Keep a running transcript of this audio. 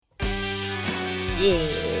All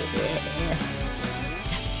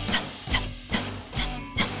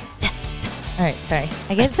right, sorry.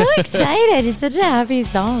 I get so excited. It's such a happy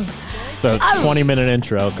song. It's a 20-minute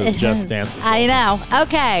intro because Jess dances. I know.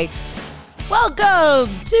 Okay.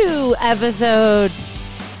 Welcome to episode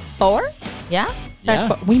 4. Yeah?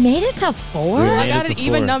 Yeah. We made it to 4? I got an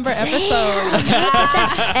even number episode.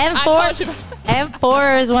 And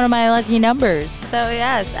 4 is one of my lucky numbers. So,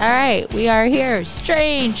 yes. All right. We are here.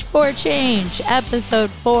 Strange for Change,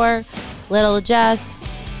 episode 4. Little Jess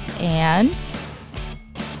and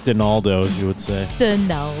Donaldo, as you would say.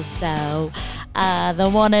 Donaldo, the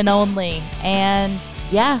one and only. And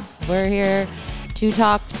yeah, we're here to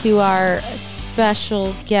talk to our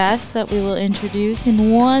special guest that we will introduce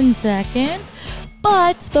in 1 second.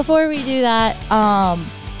 But before we do that,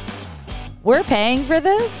 we're paying for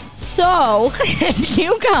this. So if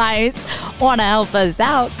you guys want to help us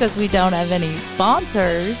out, because we don't have any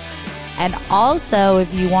sponsors, and also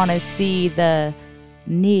if you want to see the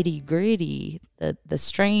nitty gritty, the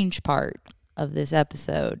strange part of this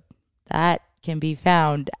episode, that can be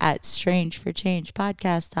found at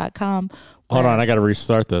strangeforchangepodcast.com. Hold on, I got to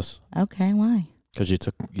restart this. Okay, why? Because you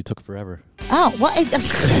took forever. Oh, what?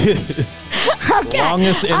 Okay.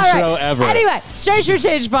 Longest intro ever. Anyway,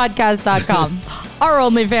 strangeforchangepodcast.com. Our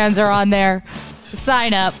OnlyFans are on there.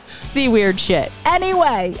 Sign up. See weird shit.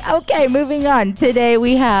 Anyway, okay, moving on. Today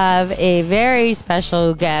we have a very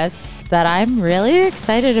special guest that I'm really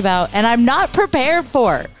excited about and I'm not prepared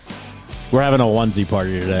for. We're having a onesie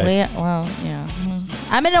party today. Yeah.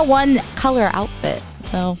 I'm in a one color outfit.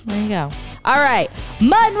 So there you go. All right.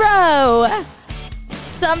 Monroe.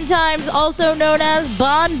 Sometimes also known as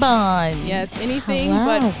Bon Bon. Yes, anything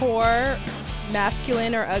but poor,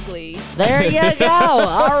 masculine, or ugly. There you go.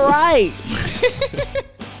 All right.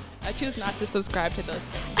 I choose not to subscribe to those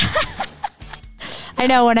things. I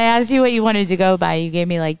know. When I asked you what you wanted to go by, you gave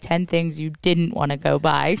me like 10 things you didn't want to go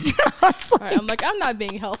by. I'm not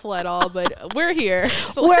being helpful at all, but we're here.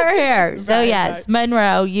 So we're here. So right, yes, right.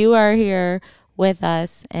 Monroe, you are here with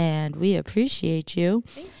us and we appreciate you.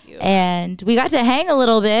 Thank you. And we got to hang a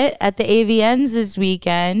little bit at the AVNs this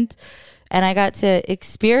weekend. And I got to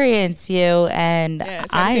experience you, and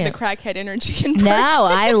I see the crackhead energy in person. No,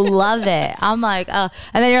 I love it. I'm like, oh,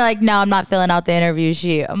 and then you're like, no, I'm not filling out the interview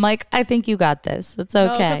sheet. I'm like, I think you got this. It's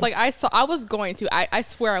okay. No, like I was going to. I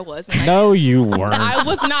swear I was. No, you weren't. I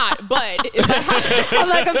was not. But I'm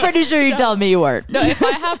like, I'm pretty sure you told me you weren't. No, if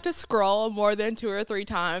I have to scroll more than 2 or 3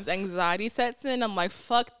 times, anxiety sets in. I'm like,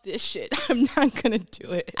 fuck this shit. I'm not gonna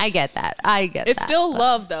do it. I get that. It's still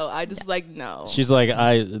love though. I just like no. She's like,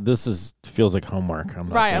 feels like homework. I'm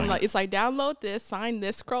not right. doing I'm like, it's like download this, sign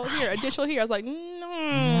this, scroll here, additional here. I was like,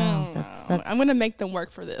 no, that's I'm gonna make them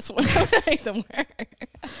work for this one. I'm gonna make them work.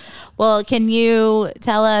 Well, can you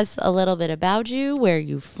tell us a little bit about you? Where are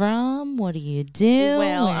you from? What do you do?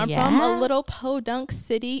 Well, I'm from a little podunk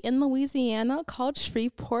city in Louisiana called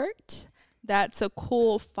Shreveport. That's a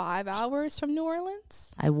cool 5 hours from New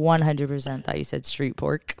Orleans. I 100% thought you said street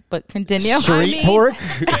pork, but continue. Street pork?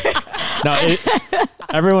 No,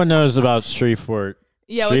 everyone knows about Shreveport.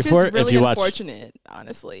 Yeah, Shreveport, which is really unfortunate,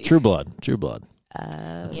 honestly. True Blood.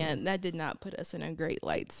 Yeah, that did not put us in a great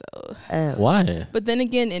light. So why? But then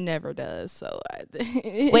again, it never does. So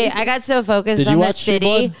wait, I got so focused on the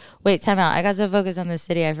city. Wait, time out. I got so focused on the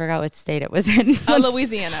city, I forgot what state it was in.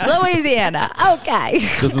 Louisiana. Louisiana. Okay.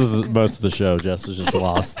 This is most of the show. Jess is just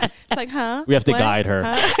lost. It's like, huh? We have to guide her.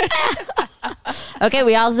 Okay.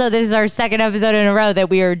 This is our second episode in a row that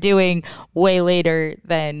we are doing way later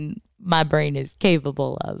than my brain is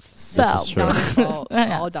capable of. So this is true. Donnie's fault.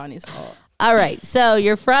 All Donnie's fault. All right. So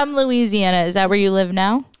you're from Louisiana. Is that where you live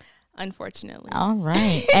now? Unfortunately. All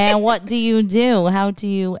right. And what do you do? How do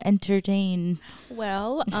you entertain?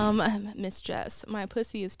 Well, Miss Jess, my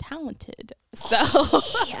pussy is talented. So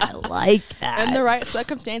I like that. in the right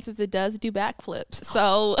circumstances, it does do backflips.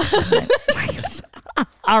 So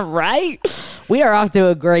all right. We are off to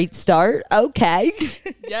a great start. Okay.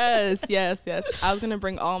 Yes. I was gonna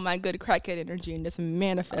bring all my good crackhead energy and just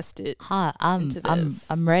manifest it. I'm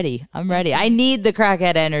ready. I need the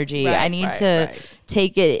crackhead energy. Right, I need to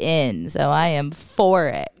take it in. So I am for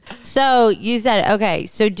it. So you said, okay,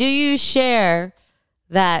 so do you share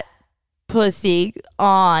that pussy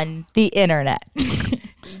on the internet?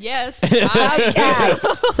 Yes. Okay.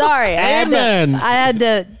 Sorry. Amen. I had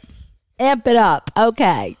to amp it up.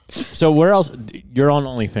 Okay. So where else? You're on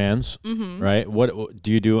OnlyFans, right? What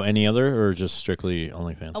do you do? Any other, or just strictly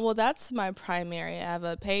OnlyFans? Well, that's my primary. I have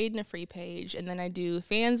a paid and a free page, and then I do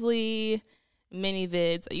Fansly, mini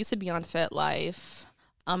vids. I used to be on FetLife.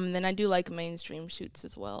 Then I do like mainstream shoots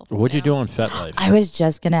as well. What'd you do on FetLife? I was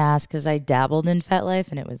just gonna ask because I dabbled in FetLife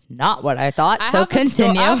and it was not what I thought. So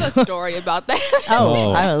continue. I have a story about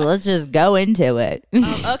that. Let's just go into it.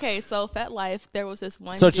 Okay, so FetLife, there was this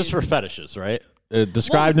one. So it's just for fetishes, right?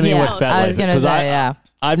 Describe to me what FetLife I was gonna is. say, yeah.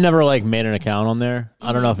 I've never like made an account on there.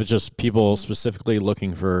 I don't know if it's just people specifically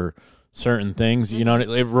looking for certain things. You know,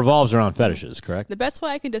 it revolves around fetishes, correct? The best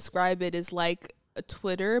way I can describe it is like a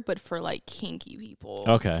Twitter, but for like kinky people.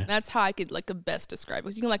 Okay. That's how I could like best describe it.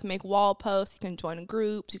 Because you can like make wall posts, you can join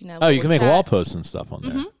groups, you can have you can make chats. wall posts and stuff on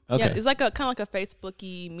there. Okay. Yeah, it's like a kind of like a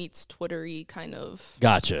Facebooky meets Twittery kind of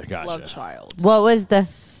Gotcha. love child. What was the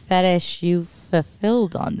fetish you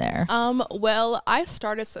fulfilled on there? Well, I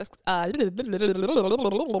started can't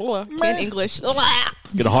English.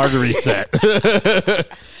 It's getting hard to reset.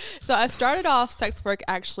 So I started off sex work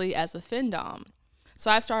actually as a findom. So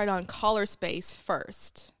I started on Collar Space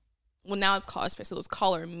first. Well, now it's Collar Space. It was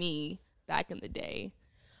Collar Me back in the day.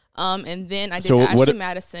 And then I did Ashley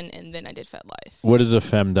Madison, and then I did FetLife. What is a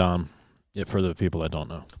femdom? Yeah, for the people that don't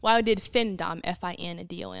know. Well, I did findom,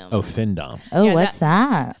 FINDOM. Oh, findom. Oh, yeah, what's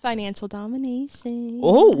that? Financial domination.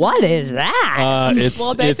 Oh, what is that?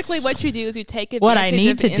 Well, basically, what you do is you take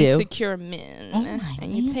advantage of insecure men,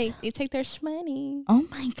 and you take their money. Oh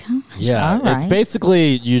my gosh! Yeah, it's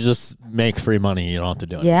basically you just make free money. You don't have to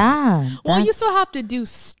do it. Yeah. Well, you still have to do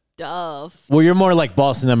stuff. Well, you're more like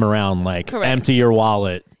bossing them around, like Correct. Empty your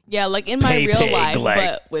wallet. Yeah, like in my real life,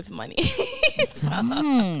 but with money.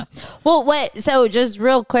 Well, wait. So just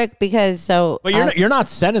real quick, because but you're not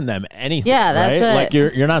sending them anything. Yeah, that's right? Like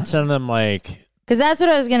you're not sending them like. Because that's what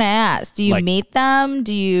I was gonna ask. Do you meet them?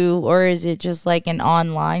 Or is it just like an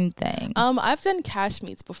online thing? I've done cash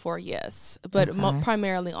meets before, yes, but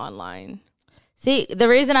primarily online. See, the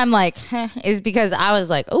reason I'm like, is because I was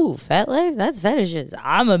like, oh, FetLife, that's fetishes.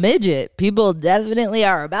 I'm a midget. People definitely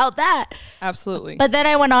are about that. Absolutely. But then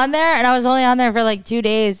I went on there and I was only on there for like 2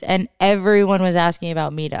 days and everyone was asking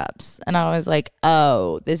about meetups. And I was like,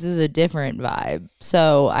 oh, this is a different vibe.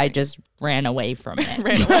 So I just ran away from it.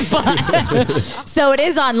 So it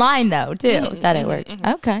is online though, too, that it works.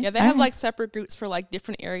 Okay. Yeah, they have like separate groups for like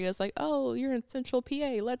different areas. Like, oh, you're in Central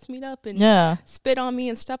PA. Let's meet up and spit on me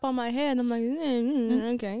and step on my head. I'm like,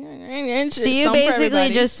 okay. So you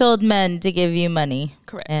basically just told men to give you money.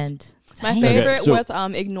 Correct. And my favorite was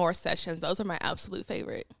ignore sessions. Those are my absolute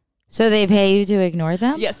favorite. So they pay you to ignore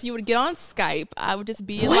them? Yes, you would get on Skype. I would just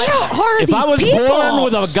be like, if I was born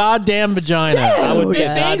with a goddamn vagina, I would be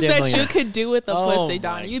things that you could do with a pussy,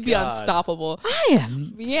 Donnie. You'd be unstoppable. I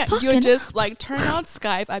am. Yeah, you would just like turn on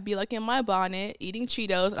Skype. I'd be like in my bonnet eating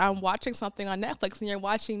Cheetos, and I'm watching something on Netflix, and you're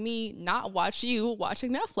watching me not watch you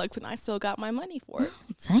watching Netflix, and I still got my money for it.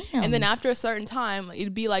 Damn. And then after a certain time,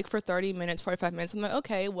 it'd be like for 30 minutes, 45 minutes. I'm like,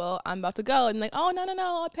 okay, well, I'm about to go. And like, oh, no,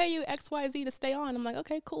 I'll pay you XYZ to stay on. I'm like,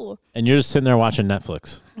 okay, cool. And you're just sitting there watching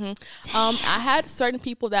Netflix. I had certain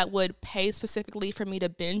people that would pay specifically for me to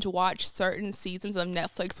binge watch certain seasons of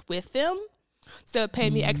Netflix with them. So it would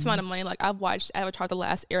pay me X amount of money. Like I've watched Avatar: The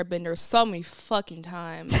Last Airbender so many fucking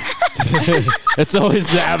times. It's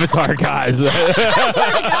always the Avatar guys.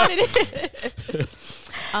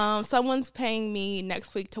 Someone's paying me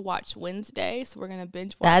next week to watch Wednesday, so we're gonna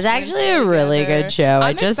binge watch. That's actually a really good show.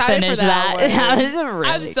 I just finished that. That was a really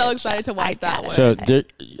I'm so excited to watch that one. So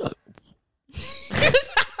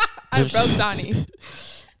I broke Donnie.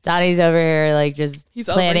 Donnie's over here like just He's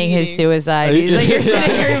planning his suicide. He's like, you're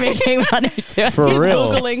sitting here making money too. For He's real.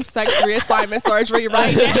 Googling sex reassignment surgery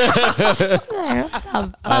right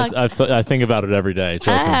now. I think about it every day.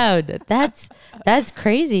 Wow, that's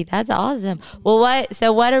crazy. That's awesome. Well,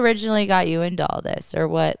 what originally got you into all this, or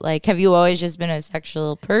what? Like, have you always just been a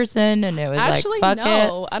sexual person, and it was actually like, fuck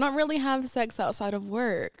no, it? I don't really have sex outside of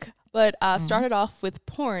work. But I started off with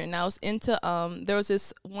porn, and I was into, there was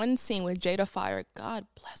this one scene with Jada Fire. God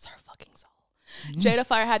bless her fucking soul. Jada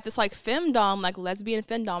Fire had this, like, femdom, like, lesbian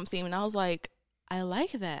femdom scene, and I was like, I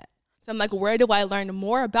like that. So I'm like, where do I learn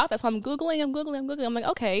more about that? So I'm Googling. I'm like,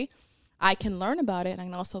 okay, I can learn about it, and I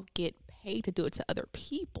can also get paid to do it to other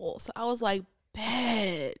people. So I was like,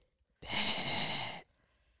 bet.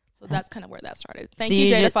 So that's kind of where that started. Thank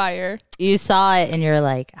you, Jada Fire. You saw it, and you're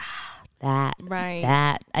like, that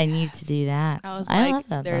I need to do that. I was like,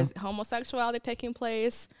 there's homosexuality taking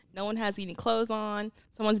place. No one has any clothes on.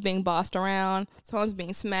 Someone's being bossed around. Someone's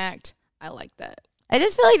being smacked. I like that. I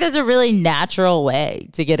just feel like there's a really natural way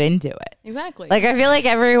to get into it. Exactly. Like, I feel like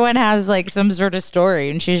everyone has like some sort of story,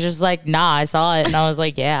 and she's just like, nah, I saw it. And I was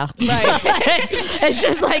like, yeah. Right. It's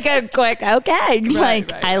just like a quick, okay.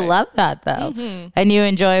 I love that though. Mm-hmm. And you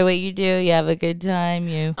enjoy what you do. You have a good time.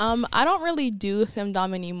 I don't really do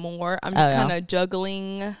femdom anymore. I'm just kind of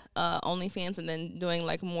juggling OnlyFans and then doing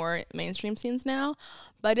like more mainstream scenes now.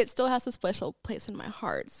 But it still has a special place in my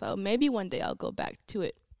heart. So maybe one day I'll go back to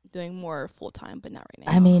it, doing more full time, but not right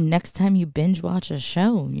now. I mean, next time you binge watch a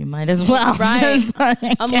show, you might as well. Right.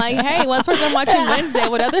 I'm like, hey, once we're done watching Wednesday,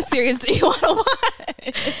 what other series do you want to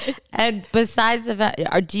watch? And besides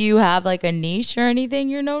that, do you have like a niche or anything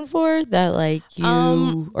you're known for that like you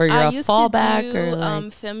or you're a fallback? I used to do or like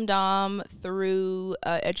femdom through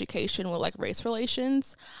education with like race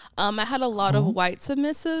relations. I had a lot of white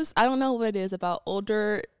submissives. I don't know what it is about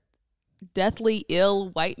older deathly ill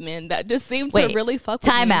white men that just seem to really fuck with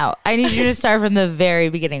me. Time out. I need you to start from the very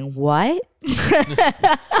beginning. What?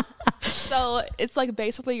 So it's like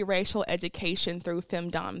basically racial education through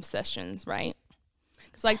femdom sessions, right?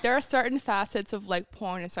 Because like there are certain facets of like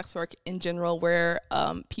porn and sex work in general where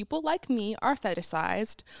people like me are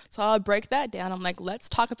fetishized. So I'll break that down. I'm like, let's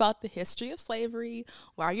talk about the history of slavery.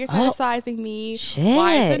 Why are you fetishizing me? Shit.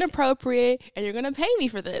 Why is it inappropriate? And you're gonna pay me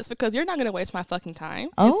for this because you're not gonna waste my fucking time.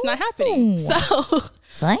 It's not happening. So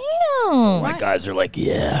damn. My guys are like,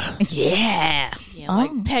 yeah.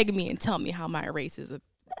 Like peg me and tell me how my race is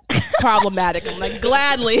problematic. I'm like,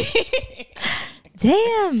 gladly.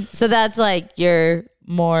 Damn. So that's like your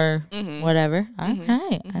more whatever.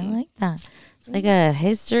 Okay. I like that. It's like a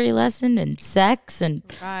history lesson and sex and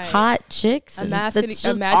hot chicks. Imagine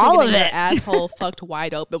getting your asshole fucked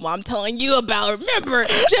wide open while I'm telling you about, remember,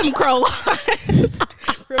 Jim Crow laws.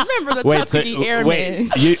 Remember the Tuskegee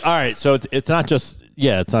Airmen. All right, so it's not just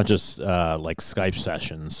like Skype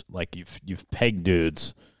sessions. Like you've pegged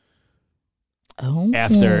dudes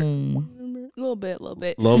after A little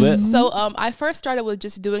bit. So I first started with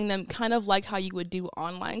just doing them kind of like how you would do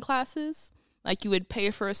online classes. Like you would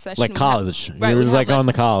pay for a session. Like college. You were like on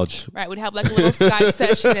the college. Right. We'd have like a little Skype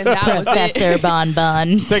session and that was it. Professor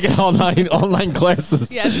Bon. Taking online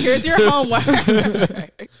classes. Yes. Here's your homework.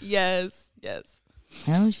 Yes.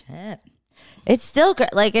 Oh, shit. It's still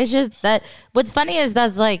like, it's just that what's funny is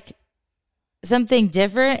that's like something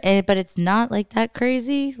different, but it's not like that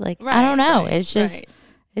crazy. Like, I don't know. It's just...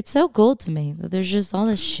 It's so cool to me that there's just all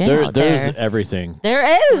this shit out there. There's everything. There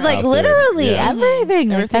is, like, literally everything.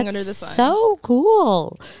 Like, Everything that's under the sun. so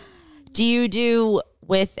cool. Do you do,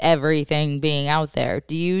 with everything being out there,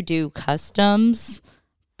 do you do customs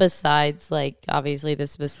besides, like, obviously the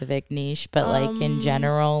specific niche, but, like, in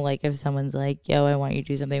general, like, if someone's like, yo, I want you to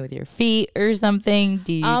do something with your feet or something,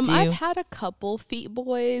 do you do? I've had a couple feet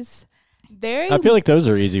boys. I feel like those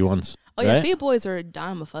are easy ones. Oh yeah, feet boys are a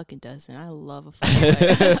dime a fucking dozen. I love a foot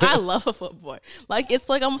boy. I love a foot boy. Like it's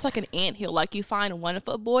like almost like an anthill. Like you find one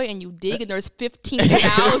foot boy and you dig and there's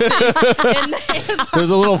 15,000. There's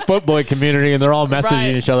a little foot boy community and they're all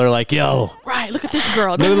messaging each other like, "Yo, look at this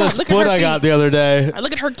girl. Look at this foot I got the other day.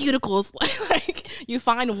 Look at her cuticles." Like you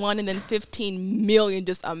find one and then 15 million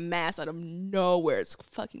just amass out of nowhere. It's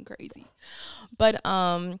fucking crazy. But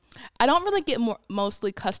I don't really get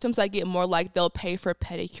mostly customs. I get more like they'll pay for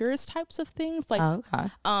pedicures types of things. Like,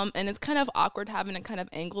 and it's kind of awkward having to kind of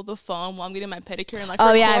angle the phone while I'm getting my pedicure and like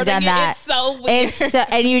I've done that. It's so weird.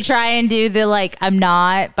 And you try and do the like I'm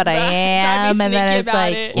not, but I am, and then it's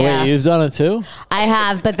like Wait, you've done it too? I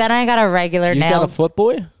have, but then I got a regular nail. You got a foot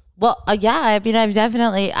boy? Well, yeah, I mean, I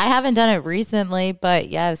haven't done it recently, but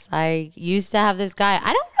yes, I used to have this guy.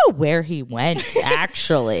 I don't know where he went,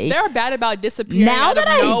 actually. They're bad about disappearing now out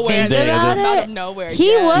that of nowhere. They're out of nowhere.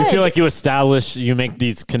 He was. You feel like you make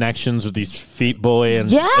these connections with these feet boy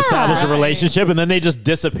and establish a relationship, and then they just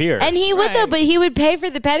disappear. And he would, though, but he would pay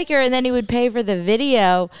for the pedicure, and then he would pay for the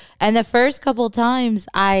video. And the first couple times,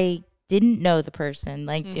 I didn't know the person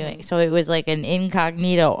doing, so it was like an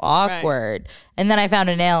incognito awkward. And then I found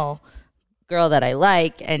a nail girl that I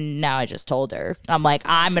like, and now I just told her, I'm like,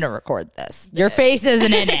 I'm gonna record this. Your face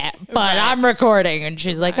isn't in it, but I'm recording. And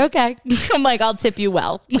she's like, okay. I'm like, I'll tip you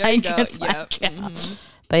well. There you go.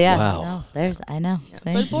 But yeah, wow. I know.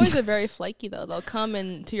 Yeah. But boys are very flaky though. They'll come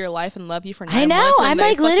into your life and love you for 9 months. I know. I'm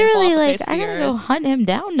like literally like, I gotta go go hunt him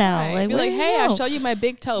down now. Right. Like, be like, hey, I'll show you my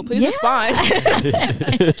big toe. Please respond.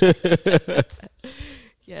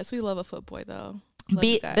 Yes, we love a foot boy though.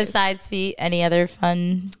 Besides feet, any other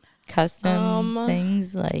fun custom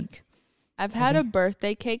things like? I've had a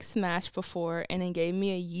birthday cake smash before, and it gave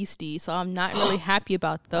me a yeasty, so I'm not really happy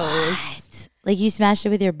about those. What? Like you smashed it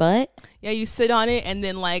with your butt? Yeah, you sit on it, and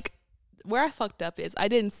then like where I fucked up is I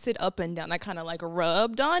didn't sit up and down. I kind of like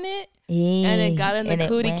rubbed on it, and it got in the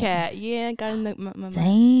cootie cat. Yeah, it got in the my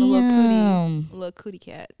little cootie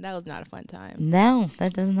cat. That was not a fun time. No,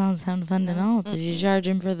 that does not sound fun at all. Did you charge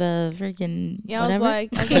him for the freaking whatever? I was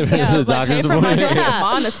like pay for my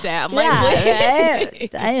monostat. I'm like,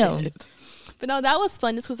 damn. But no, that was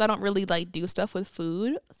fun just because I don't really like do stuff with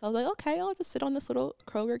food. So I was like, okay, I'll just sit on this little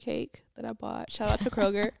Kroger cake that I bought. Shout out to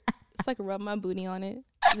Kroger. Just like rub my booty on it,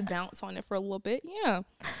 just bounce on it for a little bit. Yeah.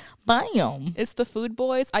 Bam. It's the Food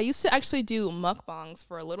Boys. I used to actually do mukbangs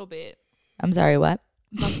for a little bit. I'm sorry, what?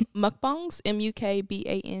 Mukbangs,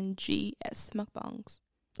 MUKBANGS, mukbangs.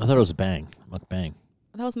 I thought it was bang, mukbang.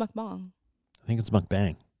 That was mukbang. I think it's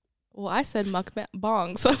mukbang. Well, I said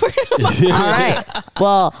mukbang, so all right.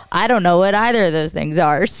 Well, I don't know what either of those things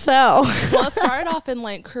are, so. Well, it started off in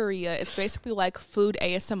like Korea. It's basically like food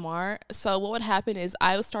ASMR. So what would happen is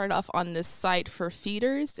I would start off on this site for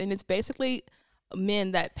feeders, and it's basically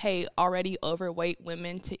men that pay already overweight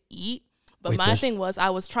women to eat. But my thing was I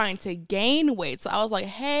was trying to gain weight. So I was like,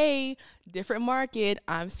 hey, different market.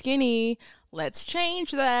 I'm skinny. Let's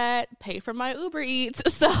change that. Pay for my Uber Eats.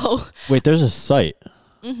 So wait, there's a site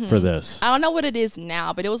for this. I don't know what it is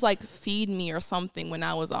now, but it was like Feed Me or something when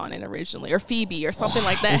I was on it originally, or Phoebe or something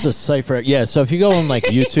like that. There's a site for it. Yeah, so if you go on like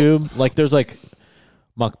YouTube, like there's like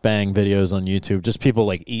mukbang videos on YouTube, just people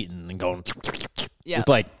like eating and going with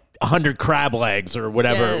like 100 crab legs or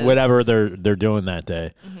whatever they're doing that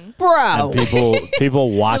day. Bro. And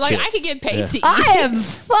people watch like, it. I could get paid to eat. I am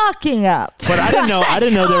fucking up. But I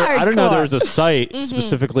didn't know there was a site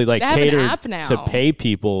specifically like catered to pay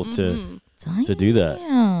people to do that.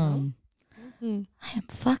 I am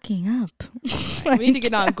fucking up. We need to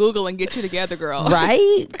get on Google and get you together, girl.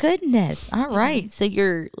 Right? Goodness. All right. So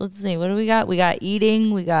let's see, what do we got? We got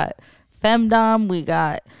eating, we got femdom, we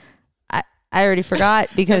got I already forgot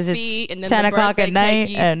because it's 10 o'clock at night.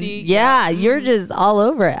 And you're just all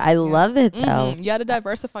over it. I love it though. You got to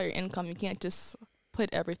diversify your income. You can't just put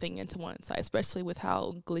everything into one side, especially with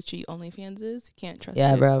how glitchy OnlyFans is. You can't trust it.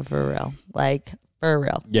 Yeah, bro, for real. Like, for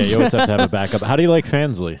real. Yeah, you always have to have a backup. How do you like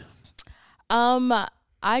Fansly?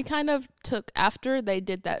 I kind of took, after they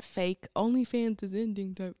did that fake OnlyFans is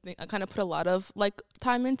ending type thing, I kind of put a lot of like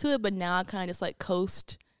time into it, but now I kind of just like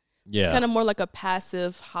coast. Yeah. Kind of more like a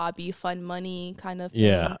passive hobby, fun money kind of thing.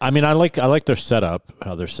 Yeah. I mean, I like their setup,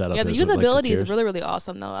 how they're set up. Yeah, the usability is really, really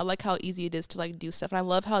awesome though. I like how easy it is to like do stuff. And I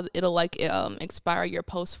love how it'll like expire your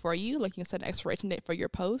post for you. Like you can set an expiration date for your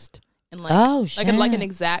post. And like, like an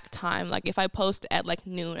exact time. Like if I post at like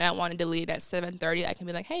noon and I want to delete it at 7:30, I can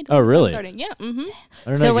be like, hey, oh really? 7:30.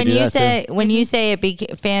 Yeah. So when you say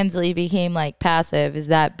Fansly became like passive, is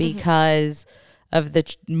that because of the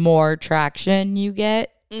more traction you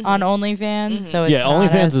get on OnlyFans? So it's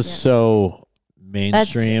OnlyFans is so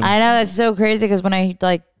mainstream. I know that's so crazy because when I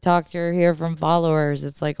like talk or hear from followers,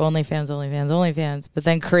 it's like OnlyFans. But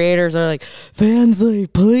then creators are like,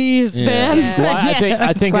 Fansly, please, Fansly. Well,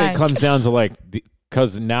 I think it comes down to like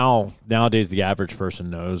because nowadays the average person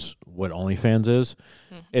knows what OnlyFans is.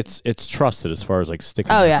 It's trusted as far as like sticking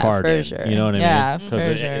the card in. Sure. You know what I mean? Because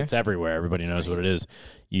it's everywhere. Everybody knows what it is.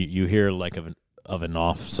 You hear like of an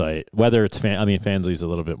off site, whether it's Fansly is a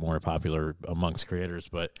little bit more popular amongst creators,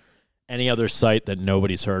 but any other site that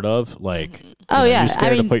nobody's heard of, like, you're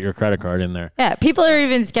scared to put your credit card in there. Yeah, people are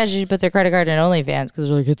even sketchy to put their credit card in OnlyFans because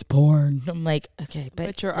they're like, it's porn. I'm like, okay,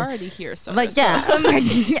 but you're already here, so I'm like, I'm like,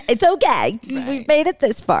 it's okay. Right. We've made it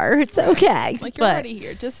this far. It's okay. Like you're already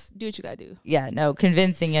here. Just do what you gotta do. Yeah, no,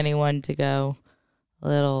 convincing anyone to go a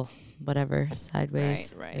little whatever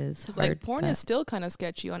sideways is hard, like porn is still kind of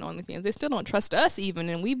sketchy on OnlyFans. They still don't trust us even,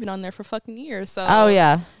 and we've been on there for fucking years. So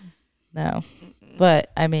no.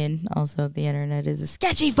 But I mean, also the internet is a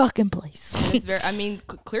sketchy fucking place. It's very. I mean,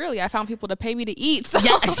 clearly, I found people to pay me to eat. So.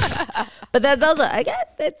 Yes, but that's also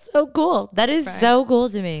that's so cool. That is so cool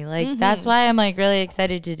to me. Like that's why I'm like really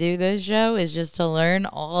excited to do this show, is just to learn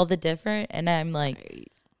all the different. And I'm like,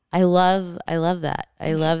 I love that.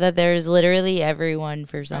 I love that there's literally everyone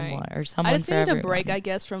for someone or someone. I just for needed everyone. a break, I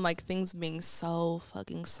guess, from like things being so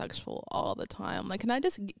fucking sexual all the time. Like, can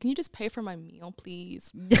you just pay for my meal,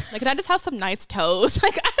 please? Like, can I just have some nice toast?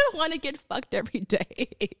 Like, I don't want to get fucked every day.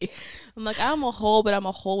 I'm like, I'm a whole, but I'm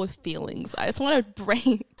a whole with feelings. I just want to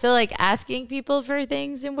break. So like asking people for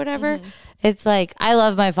things and whatever, it's like, I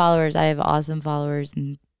love my followers. I have awesome followers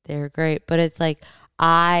and they're great. But it's like,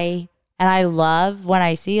 I love when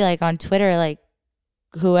I see like on Twitter, like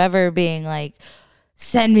whoever being like,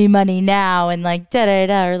 send me money now and like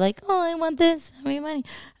da-da-da, or like, oh, I want this, send me money.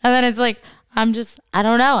 And then it's like, I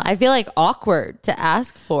don't know. I feel like awkward to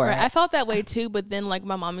ask for Right, it. I felt that way too, but then like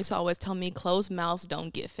my mom used to always tell me, closed mouths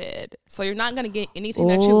don't get fed. So you're not gonna get anything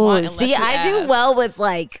that you want unless See, you I do ask. well with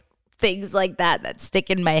like things like that stick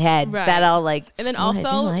in my head Right. that I'll like. And then "Oh, I do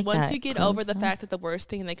also, like once that. you get Closed over the mouth." fact that the worst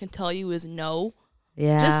thing they can tell you is no,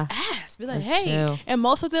 yeah, just ask. Be like, That's hey. true. And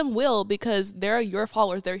most of them will, because they're your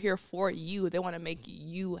followers. They're here for you. They want to make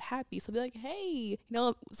you happy. So be like, hey,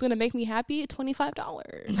 it's going to make me happy?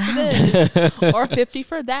 $25 for this, or 50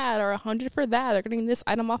 for that, or 100 for that. They're getting this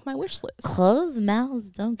item off my wish list. closed mouths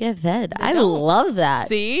don't get fed. I don't. love that.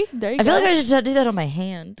 See? There you I go. feel like I should do that on my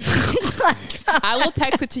hand. I will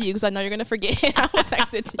text it to you because I know you're going to forget. I will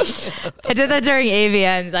text it to you. I did that during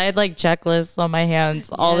AVNs. I had like checklists on my hands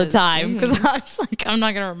all the Yes. time because I was like, I'm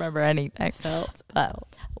not going to remember anything. But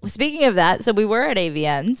speaking of that, so we were at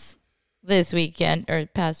AVNs this weekend or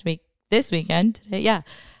past week, this weekend today. Yeah.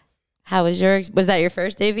 How was was that your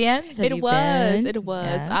first AVNs? Have It you was. been? It was.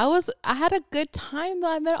 Yes. I had a good time though.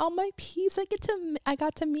 I met all my peeps. I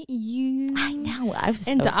got to meet you. I know. I was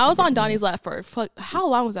And so I was on excited. Donnie's lap for how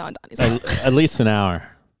long was I on Donnie's lap? At least an hour.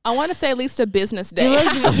 I want to say at least a business day.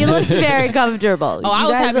 You looked very comfortable. Oh, I You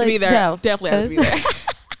was guys happy to be looked there. dope. Definitely happy to be there.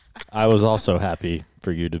 I was also happy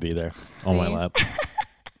for you to be there on my See? lap.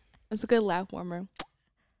 It's a good lap warmer.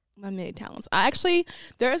 My many talents. There's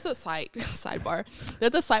a sidebar.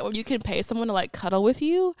 There's a site where you can pay someone to like cuddle with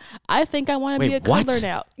you. I think I want to be a Wait, what? cuddler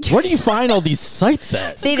now. Where do you find all these sites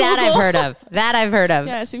at? See, that I've heard of. That I've heard of.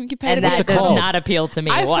 Yeah, so you can pay And to that be it does called? not appeal to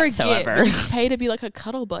me I whatsoever. forget. But you pay to be like a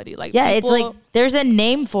cuddle buddy. Like Yeah, people, it's like there's a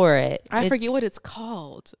name for it. I forget what it's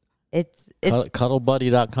called. It's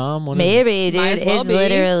Cuddlebuddy.com? What is it? maybe, dude. Might as well It's be.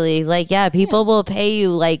 literally like, yeah, people will pay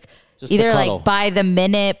you like Just to either cuddle. like by the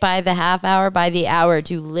minute, by the half hour, by the hour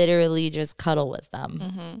to literally just cuddle with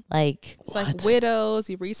them. Like, It's like widows.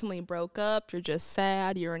 You recently broke up. You're just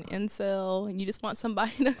sad. You're an incel, and you just want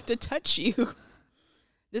somebody to touch you.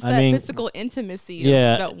 Just I that mean, physical intimacy.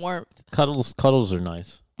 yeah. That warmth. Cuddles are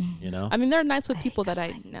nice, you know? I mean, they're nice with people that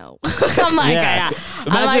I know. oh my god,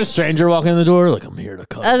 Imagine like, a stranger walking in the door like, I'm here to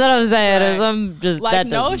cuddle. that's what I'm saying. Right. Is I'm just Like, that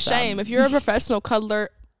no doesn't sound- shame. If you're a professional cuddler,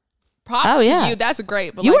 props Oh, yeah. to you. That's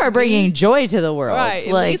great. But You like are bringing me, joy to the world, right?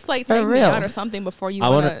 At Like, least like for take me real. out or something before you I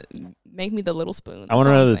want to make me the little spoon. I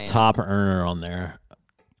wonder That's all the I'm saying, top earner on there.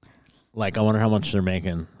 Like, I wonder how much they're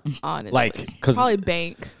making. honestly. Like, 'cause- probably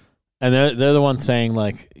bank. And they're the ones saying,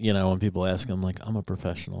 like, you know, when people ask them, like, I'm a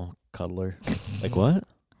professional cuddler. Like, what?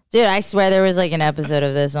 Dude, I swear there was like an episode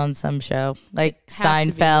of this on some show, like It has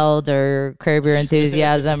to be. Seinfeld or Curb Your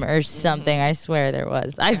Enthusiasm or something. I swear there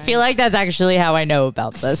was. I feel like that's actually how I know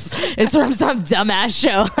about this. It's from some dumbass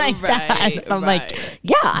show like that. Right, I'm like, right.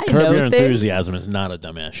 yeah, I Curb know Your things. Enthusiasm is not a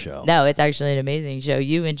dumbass show. No, it's actually an amazing show.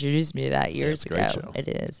 You introduced me to that years it's a great ago. show. It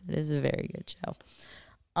is. It is a very good show.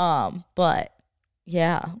 But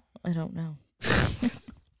yeah, I don't know.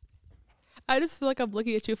 I just feel like I'm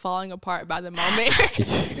looking at you falling apart by the moment.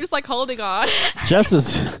 You're just like holding on. Jess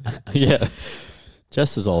is, yeah.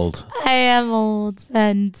 Jess is old. I am old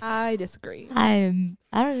and I disagree. I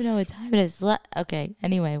don't even know what time it is. Okay.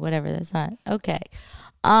 Anyway, whatever. That's not okay.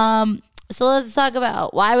 So let's talk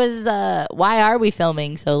about why are we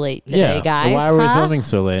filming so late today, guys? Why are we Huh? filming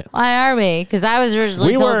so late? Why are we? Because I was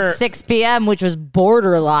originally We told were- 6 p.m., which was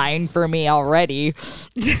borderline for me already.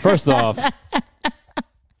 First off,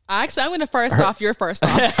 Actually, I'm going to first off. You're first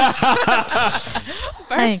off.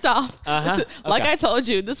 First off, like I told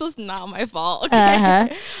you, this is not my fault.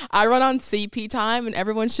 Okay, I run on CP time, and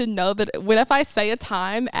everyone should know that if I say a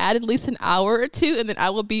time, add at least an hour or two, and then I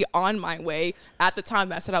will be on my way at the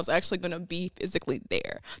time I said I was actually going to be physically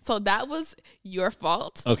there. So that was your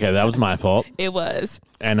fault. okay, that was my fault. It was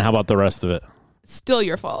And how about the rest of it? still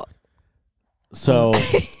your fault. So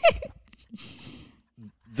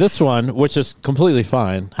this one, which is completely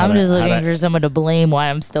fine. I'm just looking for someone to blame why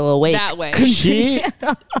I'm still awake. That way. She,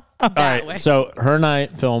 all right. way. So her and I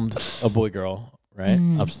filmed a boy girl, right,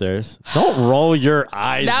 upstairs. Don't roll your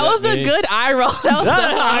eyes. That at was a me. good eye roll.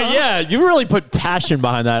 That was Yeah, you really put passion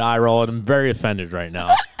behind that eye roll, and I'm very offended right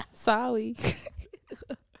now. Sorry.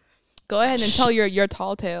 Go ahead and tell your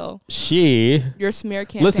tall tale, She, your smear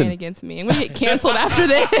campaign Listen. against me. I'm gonna get canceled after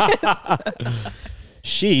this.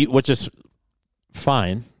 which is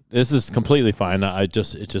fine. This is completely fine. It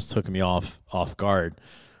just took me off guard.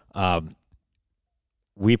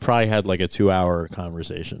 We probably had like a 2-hour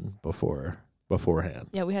conversation beforehand,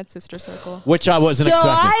 Yeah, we had sister circle. which I wasn't So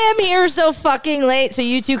expecting. I am here so fucking late so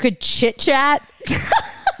you two could chit chat.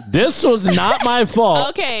 This was not my fault.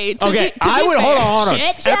 Okay. Okay, I would hold on.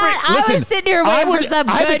 Chit chat? I was sitting here waiting for some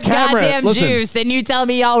I had the good camera- goddamn listen, juice, and you tell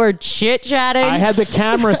me y'all were chit chatting. I had the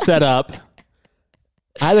camera set up,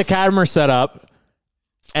 I had the camera set up,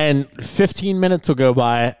 and 15 minutes will go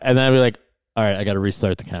by, and then I'd be like, all right, I got to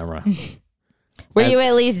restart the camera. Were you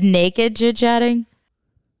at least naked chit-chatting?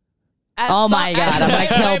 Oh my God, I'm going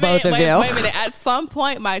to kill both of you. Wait a minute. At some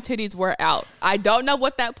point, my titties were out. I don't know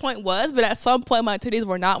what that point was, but at some point, my titties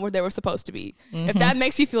were not where they were supposed to be. If that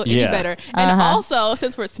makes you feel any better. And also,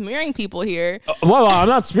 since we're smearing people here. Well, I'm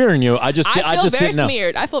not smearing you. I just very didn't know.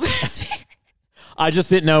 smeared. I feel very smeared. I just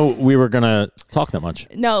didn't know we were going to talk that much.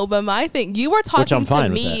 No, but my thing, you were talking to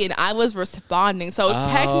me and I was responding. So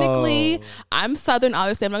technically, I'm Southern.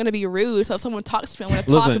 Obviously, I'm not going to be rude. So if someone talks to me, I'm going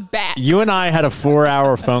to talk back. You and I had a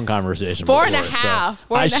 4-hour phone conversation. 4.5.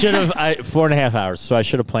 So I should have 4.5 hours. So I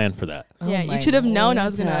should have planned for that. Yeah, you should have known I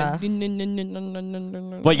was going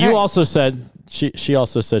to. But you also said, she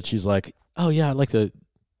also said, she's like, oh yeah, I'd like to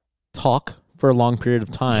talk for a long period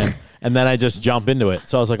of time. And then I just jump into it.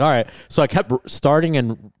 So I was like, all right. So I kept starting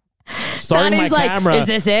Donnie's my camera. Is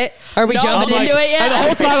this it? Are we jumping into it yet? And the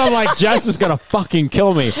whole time I'm like, Jess is gonna fucking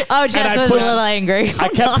kill me. Oh, Jess was a little angry. I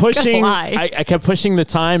kept pushing. I kept pushing the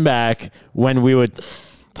time back when we would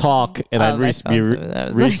talk, and I'd be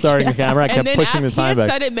restarting the camera. I kept pushing the time back.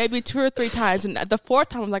 He said it maybe 2 or 3 times, and at the 4th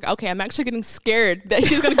time, I'm like, okay, I'm actually getting scared that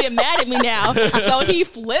she's gonna get mad at me now. So he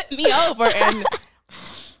flipped me over and.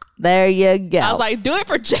 There you go. I was like, do it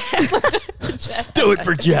for Jess. Let's do it for Jess. Do it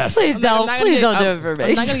for Jess. Please don't do it for me.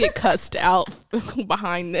 I'm not going to get cussed out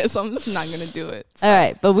behind this. I'm just not going to do it. So. All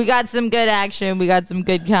right. But we got some good action. We got some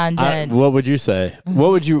good content. What would you say?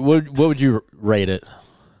 What would you rate it?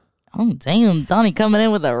 Oh, damn. Donnie coming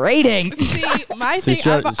in with a rating. See, my thing,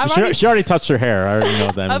 she already touched her hair. I already know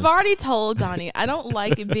what that means. I've already told Donnie I don't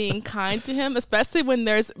like being kind to him, especially when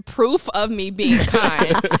there's proof of me being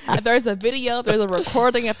kind. If there's a video, if there's a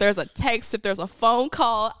recording, if there's a text, if there's a phone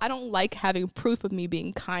call, I don't like having proof of me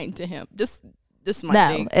being kind to him. Just my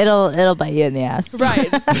thing. It'll bite you in the ass. Right.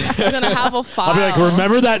 I'm gonna have a file. I'll be like,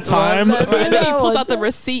 remember that time? And then he pulls out the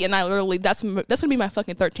receipt, and I literally that's gonna be my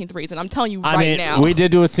fucking 13th reason. I'm telling you now. We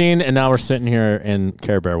did do a scene, and now we're sitting here in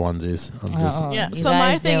Care Bear onesies. Yeah. So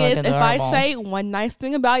my thing is, if I say one nice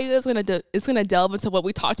thing about you, it's gonna delve into what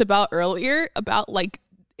we talked about earlier about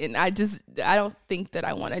and I don't think that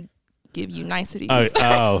I want to give you niceties.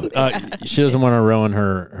 She doesn't want to ruin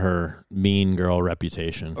her mean girl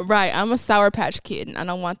reputation. Right. I'm a Sour Patch Kid, and I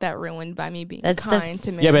don't want that ruined by me being kind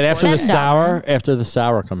to me. Yeah, but after the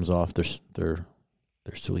sour comes off, they're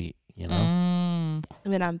sweet, you know. And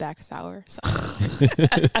then I'm back sour. So.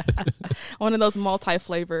 One of those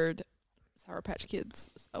multi-flavored Sour Patch Kids.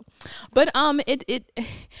 So, but it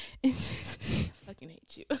fucking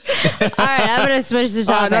hate you. All right, I'm gonna switch the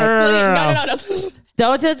topic. No.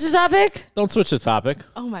 Don't switch the topic? Don't switch the topic.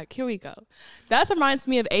 Oh my, here we go. That reminds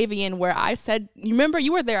me of AVN, where I said, you remember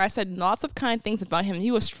you were there, I said lots of kind things about him. He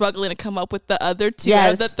was struggling to come up with the other 2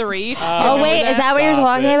 out of the 3. Oh wait, is that what you're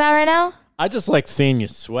talking about right now? I just like seeing you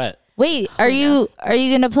sweat. Wait, are you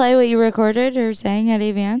gonna play what you recorded or sang at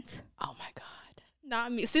AVNs? Oh my God.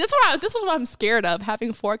 Not me. See, this is what I'm scared of,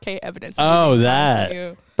 having 4K evidence. Oh,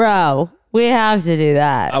 that. Bro. We have to do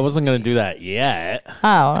that. I wasn't going to do that yet. Oh,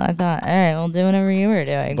 I thought, all right, we'll do whatever you were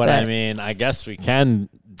doing. But I mean, I guess we can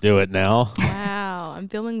do it now. Wow, I'm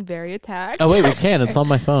feeling very attacked. Oh, wait, we can. It's on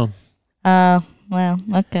my phone. Oh, well,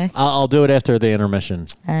 okay. I'll do it after the intermission.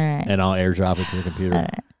 All right. And I'll airdrop it to the computer. All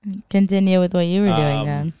right. Continue with what you were doing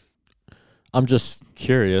then. I'm just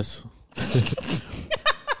curious.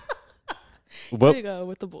 Here we go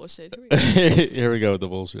with the bullshit. Here we go with the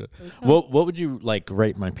bullshit. What would you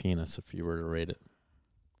rate my penis if you were to rate it?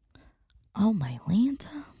 Oh my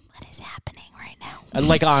Lanta, what is happening right now?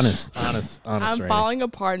 Honest. I'm rating. falling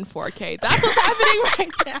apart in 4K. That's what's happening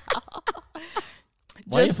right now.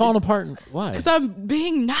 Why are you falling apart? Why? Because I'm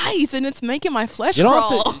being nice and it's making my flesh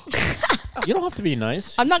crawl. You don't have to be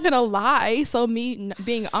nice. I'm not gonna lie. So me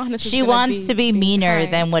being honest. She wants to be meaner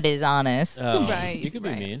than what is honest. Right. You can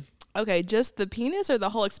be mean. Okay, just the penis or the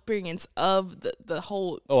whole experience of the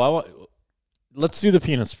whole. Let's do the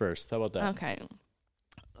penis first. How about that?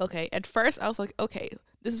 Okay. At first, I was like, okay,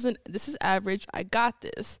 this is average. I got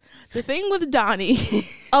this. The thing with Donnie.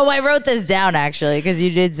 Oh, I wrote this down actually because you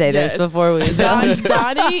did say this before we.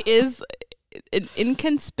 Donnie is an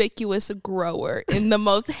inconspicuous grower in the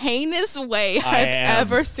most heinous way I've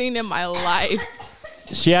ever seen in my life.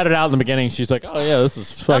 She had it out in the beginning. She's like, "Oh yeah, this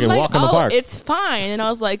is fucking walk in the park." It's fine. And I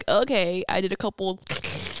was like, "Okay." I did a couple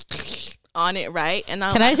on it, right? And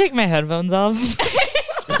can I take my headphones off?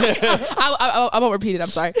 I won't repeat it. I'm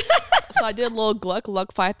sorry. So I did a little Gluck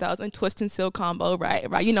 5000 twist and seal combo, right?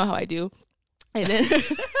 You know how I do. And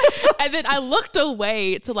then I looked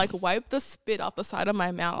away to wipe the spit off the side of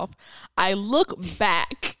my mouth. I look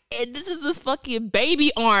back and this is this fucking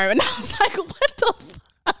baby arm. And I was like, what the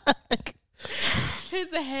fuck?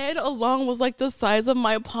 His head alone was like the size of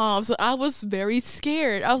my palm. So I was very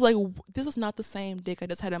scared. I was like, this is not the same dick I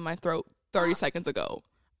just had in my throat 30 seconds ago.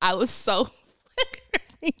 I was so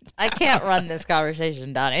I can't run this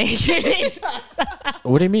conversation, Donnie.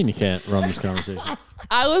 What do you mean you can't run this conversation?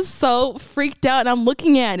 I was so freaked out, and I'm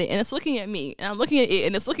looking at it, and it's looking at me, and I'm looking at it,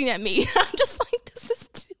 and it's looking at me. I'm just like, this is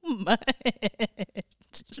too much.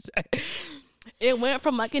 It went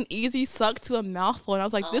from like an easy suck to a mouthful, and I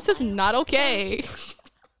was like, this is not okay.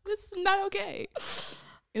 This is not okay.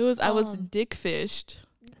 I was dick fished.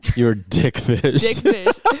 You were dick fished. Dick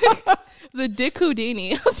fished. The dick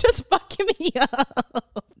Houdini. It was just fucking me up.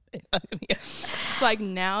 It's like,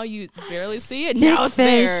 now you barely see it. Now it's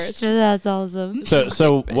there. That's awesome.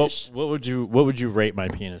 So what would you rate my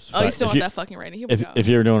penis? Oh, you still want that fucking rating? Here we go. If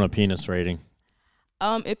you're doing a penis rating.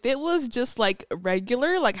 If it was just like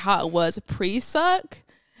regular, like how it was pre-suck,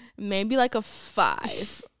 maybe like a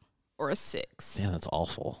 5 or a 6. Yeah, that's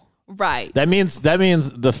awful. Right. That means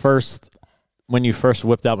when you first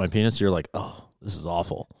whipped out my penis, you're like, oh, this is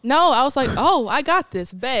awful. No, I was like, oh, I got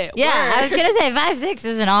this. Bet. Yeah, Word. I was gonna say 5'6"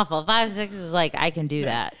 isn't awful. 5'6" is like I can do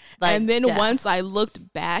that. Like, and then once I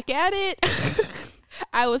looked back at it,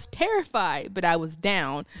 I was terrified, but I was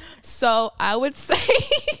down. So I would say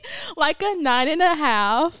like a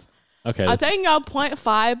 9.5. Okay. I'm taking out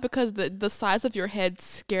 0.5 because the size of your head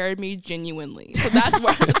scared me genuinely. So that's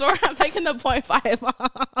where I'm taking the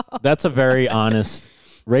 0.5. That's a very honest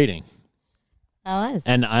rating. I was.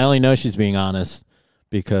 And I only know she's being honest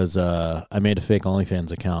because I made a fake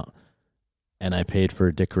OnlyFans account and I paid for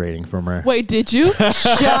a dick rating from her. Wait, did you?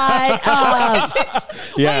 Shut up.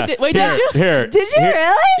 Yeah. Wait, did you? Here. Did you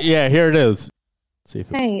really? Yeah, here it is. See if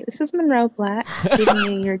Hey, this is Monroe Blacks giving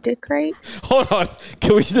you your dick rate. Hold on.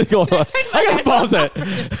 Can we just go on? I gotta pause that.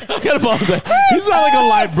 He's not like a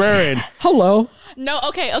librarian. Hello. No,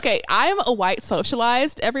 okay. I'm a white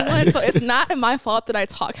socialized, everyone, so it's not my fault that I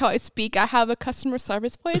talk how I speak. I have a customer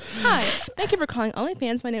service voice. Hi, thank you for calling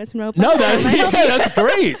OnlyFans. My name is Monroe. No, that's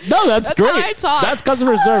great. No, that's great. How I talk. That's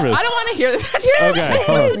customer service. I don't want to hear this. Okay.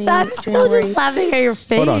 hold on. I'm still just laughing at your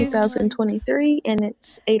face. Hold on. 2023, and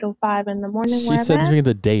it's 8:05 in the morning. She sends me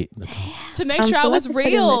the date. To make sure I was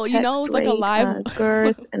real, it was like a live.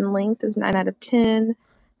 Girth and length is 9 out of 10.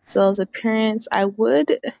 As well as appearance, I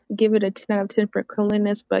would give it a 10 out of 10 for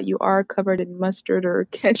cleanliness, but you are covered in mustard or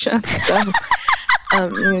ketchup, so I'm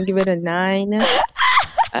going to give it a 9.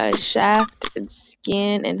 Shaft and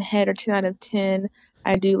skin and head are 10 out of 10.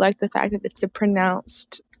 I do like the fact that it's a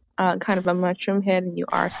pronounced kind of a mushroom head and you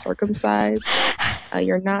are circumcised.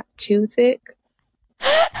 You're not too thick.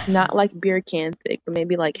 Not like beer can thick, but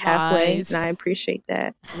maybe like halfway. Lies. And I appreciate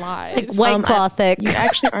that. Lies. Like White Claw thick. You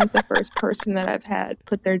actually aren't the first person that I've had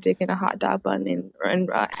put their dick in a hot dog bun and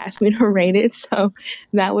ask me to rate it. So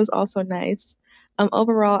that was also nice.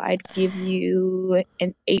 Overall, I'd give you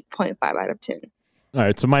an 8.5 out of 10. All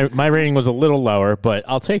right, so my rating was a little lower, but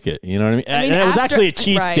I'll take it. You know what I mean? And it was actually a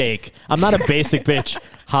cheesesteak. Right. I'm not a basic bitch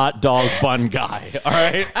hot dog bun guy. All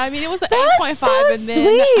right. I mean, it was an 8.5, so and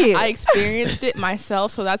then sweet. I experienced it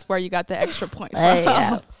myself, so that's where you got the extra 0.5.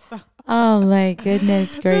 Yeah. Oh my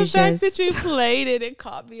goodness gracious! The fact that you played it and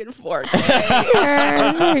caught me in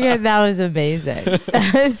 4K. That was amazing.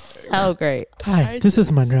 That was so great. Hi, this is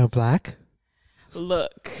Monroe Black.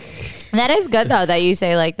 Look. That is good though that you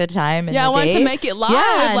say like the time and I the wanted date. to make it live.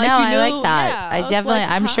 Yeah, like, no, you I knew, like that. Yeah, I definitely,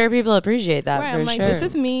 like, I'm sure people appreciate that right, for I'm like, sure. this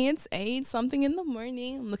is me. It's 8 something in the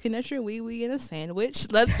morning. I'm looking at your wee in a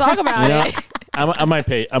sandwich. Let's talk about it. I might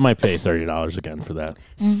pay $30 again for that.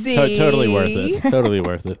 See? Totally worth it. Totally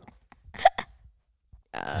worth it.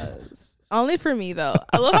 Only for me though.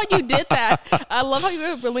 I love how you did that. I love how you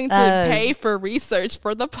were willing to pay for research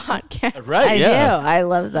for the podcast. Right? I do. I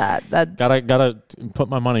love that. That gotta put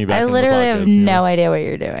my money back. I in literally the podcast, have no idea what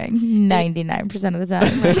you're doing 99% of the time.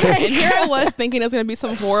 And here I was thinking it was gonna be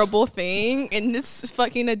some horrible thing, and it's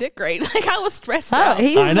fucking a dick rate. Like I was stressed out.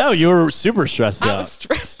 I know you were super stressed out. I was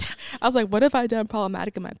stressed out. I was like, what have I done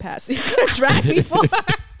problematic in my past? He's gonna drag me for.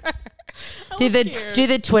 Do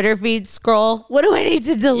the Twitter feed scroll? What do I need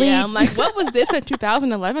to delete? Yeah, I'm like, what was this in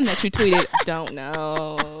 2011 that you tweeted? Don't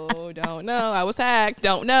know. I was hacked.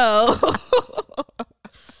 Don't know.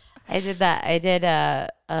 I did that. I did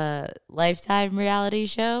a Lifetime reality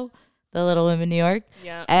show, The Little Women New York.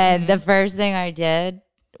 Yeah. And the first thing I did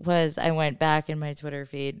was I went back in my Twitter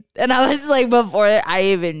feed, and I was like, before I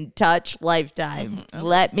even touched Lifetime,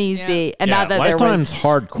 let me see. And not that Lifetime's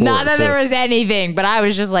hardcore. Not that there was anything, but I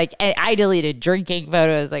was just like, I deleted drinking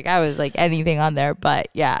photos. Like, I was like anything on there. But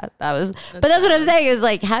yeah, that's what I'm saying is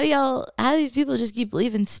like, how do these people just keep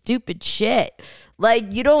believing stupid shit? Like,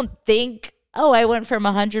 you don't think, oh, I went from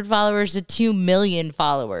 100 followers to 2 million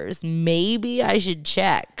followers. Maybe I should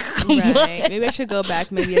check. Right. Maybe I should go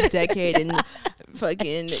back maybe a decade and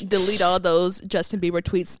fucking delete all those Justin Bieber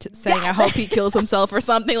tweets saying I hope he kills himself or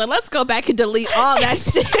something. Like, let's go back and delete all that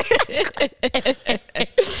shit.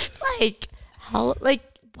 Like, how? Like,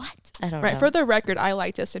 what? I don't know. Right. For the record, I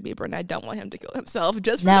like Justin Bieber and I don't want him to kill himself.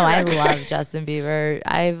 Just for no, the I record. love Justin Bieber.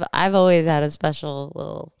 I've always had a special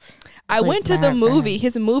little. I went to the movie.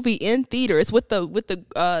 his movie in theaters with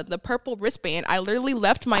the purple wristband. I literally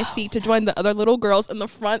left my seat to join the other little girls in the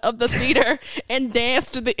front of the theater and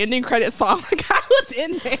danced to the ending credit song. Like, I was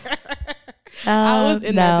in there. I was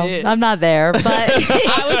in that bitch. I'm not there, but I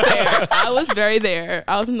was there. I was very there.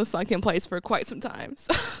 I was in the sunken place for quite some time.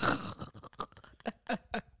 So.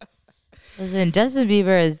 Listen, Justin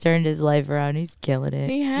Bieber has turned his life around. He's killing it.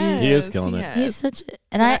 He has. He is killing it. He's such a,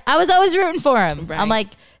 and I was always rooting for him. Right. I'm like,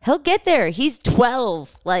 he'll get there. He's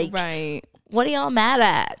 12. Like, Right. what are y'all mad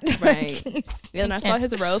at? Right. Yeah, and I saw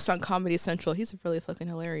his roast on Comedy Central. He's really fucking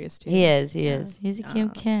hilarious too. He is. He's a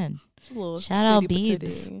cute kid. A little Shout out cutie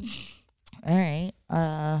Biebs. patootie. All right.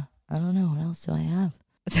 I don't know. What else do I have?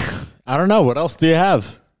 I don't know. What else do you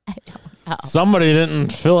have? know. Somebody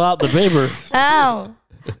didn't fill out the paper. Oh.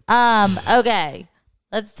 Okay.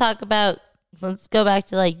 Let's go back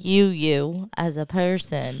to like you as a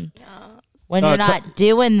person. When you're not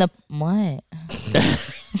doing the what?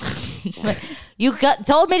 You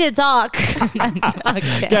told me to talk.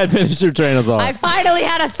 Okay. Can't finish your train of thought. I finally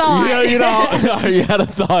had a thought. You had a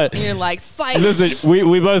thought. And you're like, psych. Listen,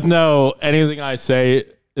 we both know anything I say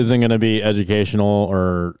isn't going to be educational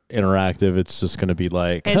or interactive. It's just going to be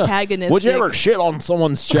like antagonistic. Would you ever shit on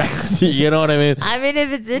someone's chest? You know what I mean? I mean,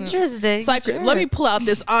 if it's interesting. Psych, sure. let me pull out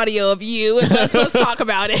this audio of you and let's talk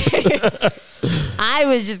about it. I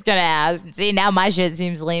was just going to ask. See, now my shit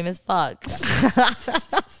seems lame as fuck.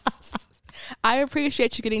 I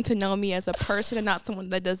appreciate you getting to know me as a person and not someone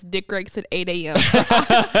that does dick breaks at 8 a.m.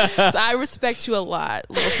 So I respect you a lot.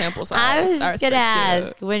 Little sample size. I was just going to respect you.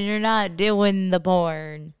 ask, when you're not doing the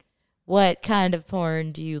porn, what kind of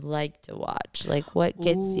porn do you like to watch? Like, what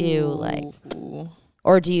gets you, like,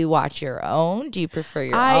 or do you watch your own? Do you prefer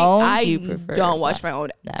your own? I do you prefer don't watch my own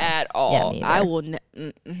at all. me I either. will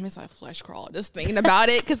miss my flesh crawl just thinking about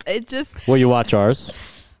it because it just. Will you watch ours?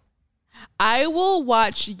 I will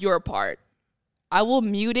watch your part. I will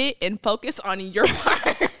mute it and focus on your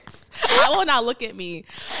parts. I will not look at me.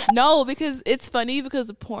 No, because it's funny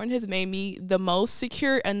because porn has made me the most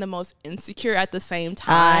secure and the most insecure at the same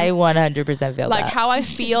time. I 100% feel like that. how I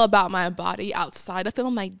feel about my body outside of film.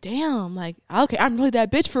 I'm like, damn, like, okay, I'm really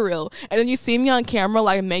that bitch for real. And then you see me on camera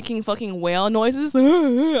like making fucking whale noises.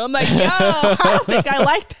 I'm like, yo, I don't think I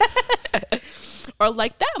like that. Or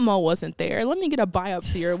like, that mole wasn't there. Let me get a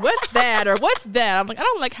biopsy. Or what's that? Or what's that? I'm like, I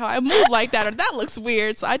don't like how I move like that. Or that looks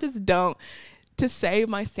weird. So I just don't. To save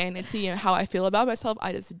my sanity and how I feel about myself,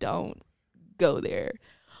 I just don't go there.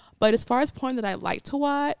 But as far as porn that I like to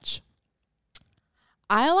watch,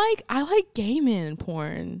 I like gay men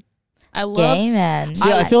porn. I love gay men.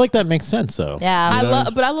 See, I feel like that makes sense though. Yeah. I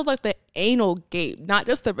love like the anal gape, not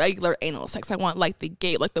just the regular anal sex. I want like the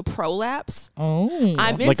gape, like the prolapse. Oh.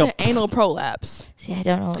 I'm Like into anal prolapse. See, I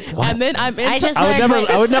don't know. What And then I'm into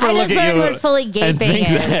I would never look at you what fully and gaping think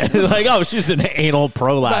is. that. Like, oh, she's an anal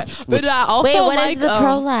prolapse. but I also Wait, what like is the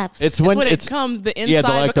prolapse? It's it's when it comes the inside yeah,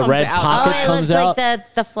 like the becomes red the outside. pocket it comes looks out.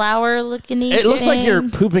 like the flower looking. It looks like you're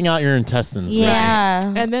pooping out your intestines. man.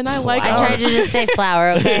 Yeah. And then I like I tried to just say flower.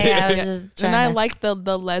 Okay, I was just trying. and I to. like the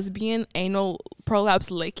lesbian anal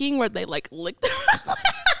prolapse licking where they like lick the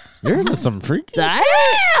You're into some freaky. Damn!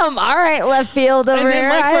 All right, left field over And then, here.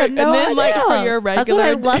 like, I for- had no and then, like, idea. for your That's what I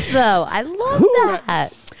regular- love, though. I love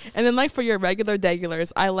that. And then like for your regular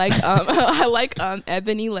degulars, I like I like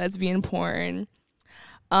ebony lesbian porn.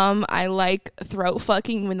 I like throat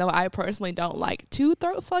fucking, even though I personally don't like to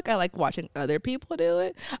throat fuck. I like watching other people do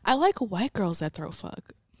it. I like white girls that throat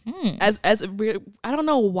fuck. As I don't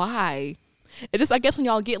know why. It just, I guess when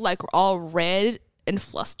y'all get like all red and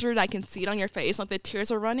flustered, I can see it on your face, like the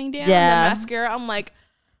tears are running down. Yeah. The mascara. I'm like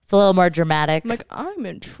It's a little more dramatic. I'm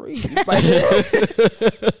intrigued by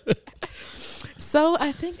this. So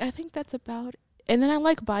I think that's about it. And then I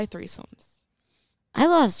like bi threesomes. I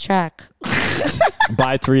lost track.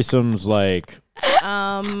 Bi threesomes, like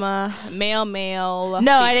Male.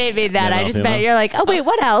 No, I didn't mean that. Yeah, I no, just female. meant you're like, oh wait,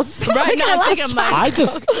 what else? Right, no,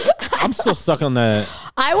 I'm I'm still stuck on the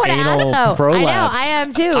I want to ask anal though. prolapse. I know, I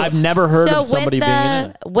am too. I've never heard of somebody being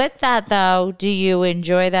in it. With that though, do you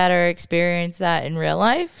enjoy that or experience that in real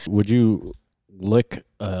life? Would you lick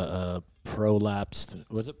a prolapsed?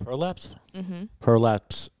 Was it prolapsed? Mm-hmm.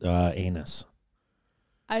 Prolapsed anus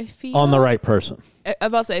I feel on the right person. I was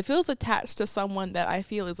about to say, if it was attached to someone that I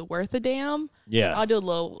feel is worth a damn, Yeah, I'll do a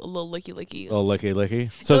little licky licky. a little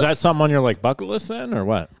licky. So is that something on your like bucket list then, or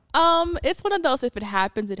what? It's one of those. If it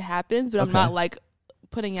happens, it happens. But I'm Okay. not like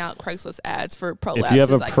putting out Craigslist ads for prolapses. If you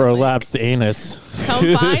have a I can, prolapsed anus,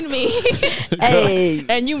 come find me. Hey.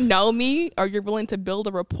 And you know me, or you're willing to build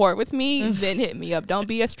a rapport with me, then hit me up. Don't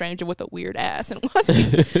be a stranger with a weird ass and want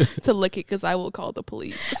me to lick it, because I will call the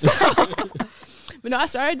police. So. But no,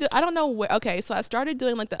 I don't know where. Okay, so I started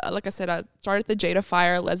doing like I said, I started the Jada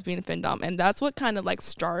Fire lesbian findom, and that's what kind of like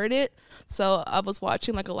started it. So I was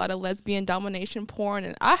watching like a lot of lesbian domination porn,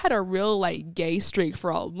 and I had a real like gay streak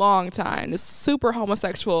for a long time. It's super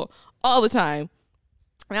homosexual all the time.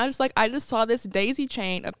 And I just saw this daisy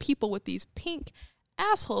chain of people with these pink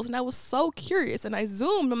assholes, and I was so curious, and I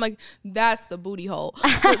zoomed. I'm like, that's the booty hole.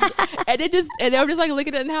 So, and they were just like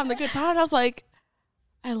looking at it and having a good time. And I was like,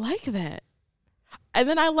 I like that. And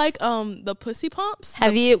then I like the pussy pumps.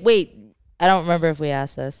 Wait, I don't remember if we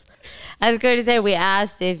asked this. I was going to say, we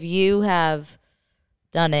asked if you have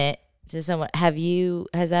done it to someone.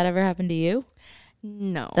 Has that ever happened to you?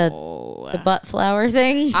 No. The butt flower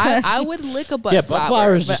thing? I would lick a butt flower. butt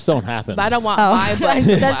flowers just don't happen. But I don't want my butt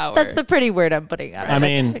to flower. That's the pretty word I'm putting on it. I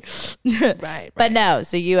mean, right. But no,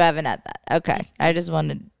 so you haven't had that. Okay. I just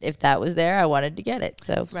wanted, if that was there, I wanted to get it.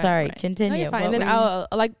 So sorry, No, continue. you're fine. And then I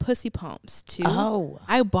like pussy pumps too. Oh.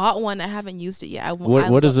 I bought one. I haven't used it yet.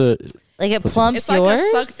 what is it? Like it Pussy. plumps It's like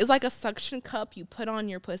yours? it's like a suction cup you put on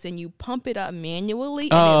your pussy and you pump it up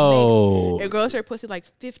manually. And it grows your pussy like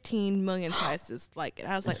 15 million sizes. Like, and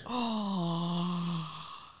I was like, oh,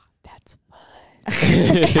 that's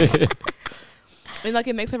fun. And like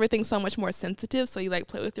it makes everything so much more sensitive. So you like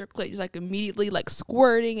play with your clit, you're like immediately like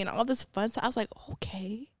squirting and all this fun stuff. I was like,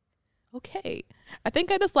 okay. I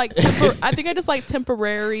think I just like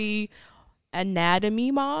temporary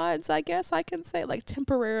anatomy mods, I guess I can say, like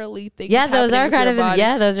temporarily things. Yeah, those are kind of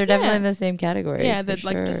those are definitely Yeah. in the same category. Yeah, for that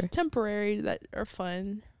like sure. just temporary that are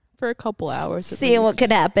fun for a couple hours. at Seeing what least.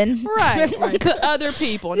 could happen. Right. To other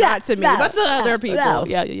people, not to me, but to other people. no.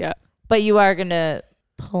 Yeah. But you are gonna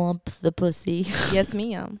plump the pussy. Yes,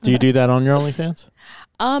 ma'am. Do you do that on your OnlyFans?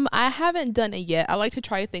 I haven't done it yet. I like to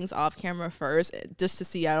try things off camera first, just to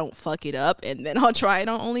see I don't fuck it up, and then I'll try it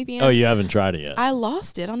on OnlyFans. Oh, you haven't tried it yet. I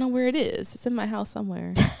lost it. I don't know where it is. It's in my house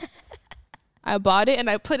somewhere. I bought it and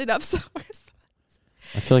I put it up somewhere.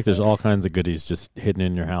 I feel like there's all kinds of goodies just hidden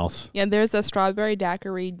in your house. Yeah, there's a strawberry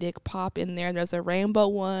daiquiri dick pop in there. There's a rainbow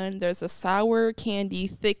one. There's a sour candy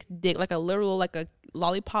thick dick, like a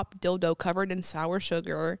lollipop dildo covered in sour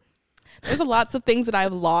sugar. There's lots of things that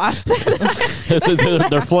I've lost.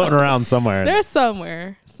 They're floating around somewhere. They're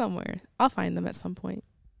somewhere. I'll find them at some point.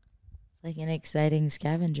 Like an exciting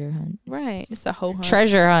scavenger hunt. Right. It's a hoe hunt.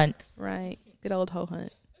 Treasure hunt. Right. Good old hoe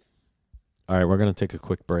hunt. All right, we're going to take a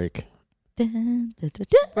quick break.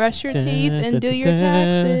 Brush your teeth and do your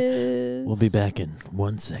taxes. We'll be back in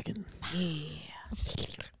 1 second. Yeah. All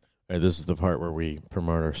right, this is the part where we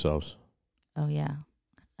promote ourselves. Oh yeah.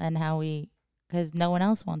 And how because no one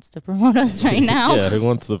else wants to promote us right now. Yeah, who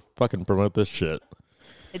wants to fucking promote this shit?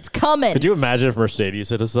 It's coming. Could you imagine if Mercedes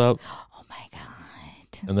hit us up Oh my God.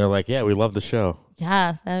 and they're like, yeah, we love the show.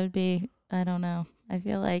 Yeah, that would be, I don't know. I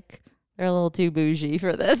feel like they're a little too bougie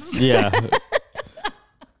for this. Yeah.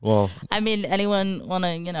 Well, I mean, anyone want to,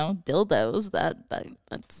 dildos, that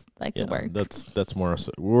could work. That's more,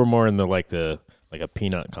 we're more in like a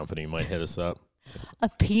peanut company might hit us up. A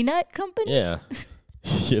peanut company? Yeah.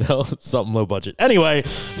 Something low budget. Anyway.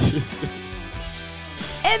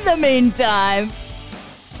 In the meantime,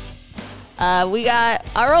 we got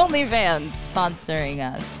our OnlyFans sponsoring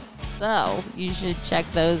us. So you should check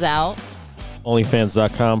those out.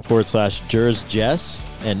 OnlyFans.com/JersJess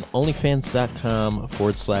and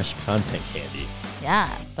OnlyFans.com/Content Candy.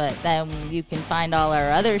 Yeah, but then you can find all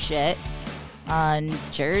our other shit on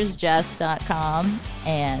jersjess.com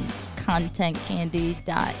and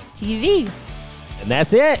contentcandy.tv. And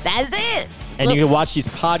that's it. That's it. And you can watch these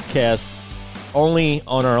podcasts only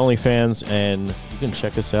on our OnlyFans, and you can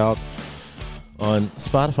check us out on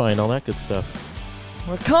Spotify and all that good stuff.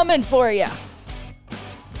 We're coming for you.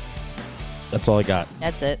 That's all I got.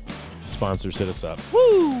 That's it. Sponsors hit us up.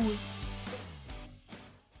 Woo!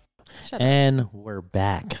 And we're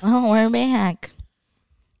back. Oh, we're back.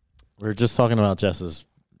 We're just talking about Jess's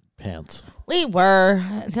pants. We were.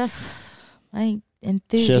 My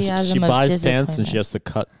enthusiasm She of buys pants and disappointment. she has to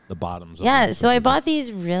cut the bottoms. of Yeah, them. so I bought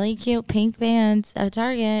these really cute pink pants at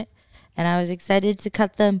Target, and I was excited to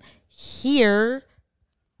cut them here,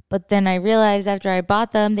 but then I realized after I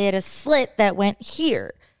bought them, they had a slit that went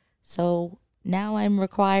here. So now I'm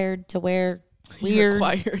required to wear weird.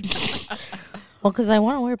 Required. Well, because I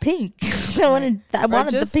want to wear pink. I wanted Or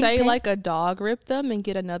just the pink say pants. like a dog rip them and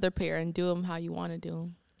get another pair and do them how you want to do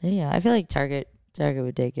them. Yeah, I feel like Target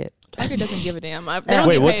would take it. Target doesn't give a damn. They don't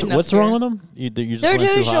Wait, get paid enough what's here. wrong with them? You just They're went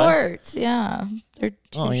too high? short. Yeah, they're too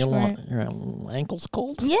Oh, short. your ankles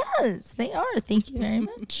cold? Yes, they are. Thank you very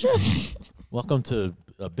much. Welcome to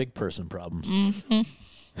big person problems.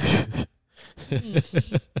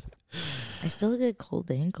 I still get cold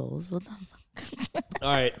ankles. What the fuck? All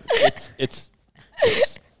right, it's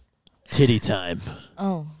titty time.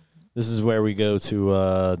 Oh, This is where we go to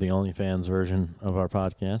the OnlyFans version of our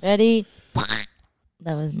podcast. ready?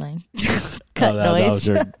 That was my cut that noise. was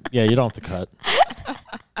your, yeah, you don't have to cut.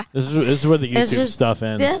 This is where the It's YouTube just- stuff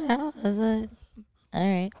ends. Yeah, no, that's it. All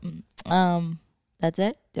right. That's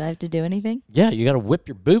it. Do I have to do anything? Yeah, you got to whip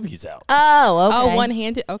your boobies out. Oh, okay. Oh,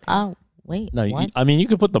 one-handed? Okay. Oh, wait. No, what? I mean you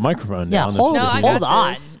can put the microphone Yeah, down. if hold you- No, if I you got Hold want.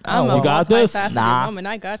 on. this. I'm Oh, a you got this? multifaceted Nah. woman.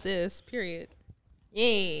 I got this. Period.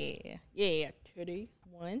 Yeah. Yeah. Titty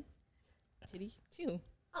 1. Titty 2.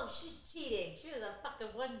 Oh, she's cheating. She was a fucking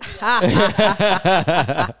onesie.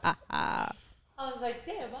 I was like,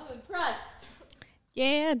 damn, I'm impressed.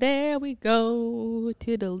 Yeah, there we go.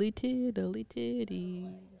 Tiddly, tiddly,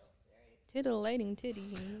 titties. Titillating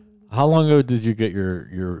titties. How long ago did you get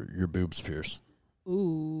your boobs pierced?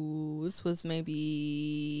 Ooh, this was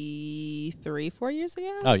maybe 3-4 years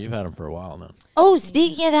ago. Oh, you've had them for a while now. Oh,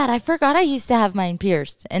 speaking of that, I forgot I used to have mine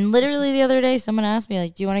pierced. And literally the other day, someone asked me,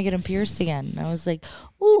 like, do you want to get them pierced again? And I was like,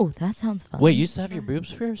 ooh, that sounds fun. Wait, you used to have your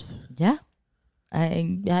boobs pierced? Yeah.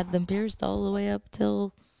 I had them pierced all the way up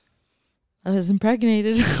till I was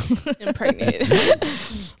impregnated. Impregnated.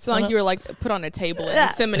 It's not like you were like put on a table and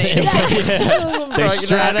inseminated. They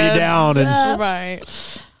strap you down and Right.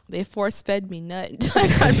 They force fed me nut.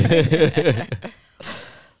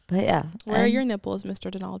 But yeah. Where are your nipples,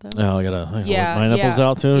 Mr. Donaldo? oh, I gotta whip Yeah, my nipples yeah.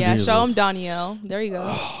 out too. Yeah, Jesus. show them Danielle. There you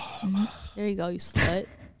go. There you go, you slut.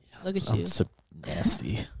 Look at you. I'm so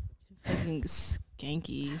nasty. Fucking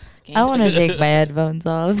skanky. I want to take my headphones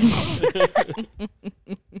off.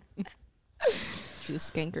 You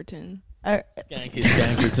skankerton. Skanky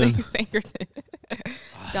Skankerton. Skankerton.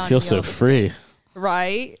 I feel so Danielle, free.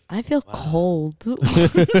 Right? I feel cold.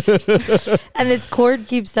 And this cord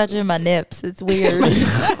keeps touching my nips. It's weird.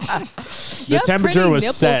 You have temperature pretty was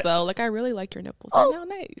nipples, set. though. Like, I really like your nipples. Oh, They're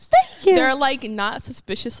now nice. Thank you. They're like not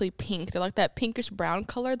suspiciously pink. They're like that pinkish brown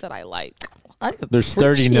color that I like. I They're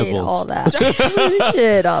sturdy appreciate nipples. All that.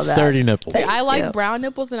 Appreciate all that. Sturdy nipples. Thank I like you. brown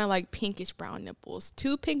nipples and I like pinkish brown nipples.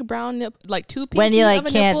 Two pink brown nipples, like two pink. When you like of a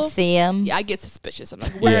can't nipple, see them. Yeah, I get suspicious. I'm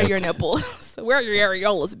like, where are Yes. your nipples? Where are your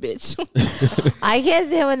areolas, bitch? I can't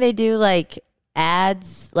stand when they do like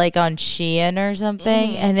ads like on Shein or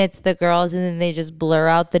something, and it's the girls, and then they just blur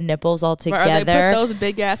out the nipples all Or together. they put those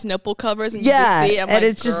big ass nipple covers and yeah, you just see it. I'm and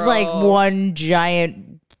like, it's just like girl. one giant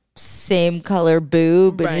same color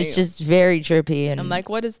boob, and Right. it's just very trippy and I'm like,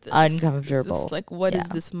 what is this? uncomfortable. This is like, what is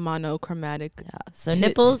Yeah. this monochromatic? Yeah. So tit.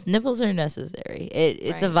 nipples are necessary.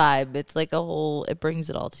 It's a vibe. It's like a whole. It brings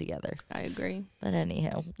it all together. I agree. But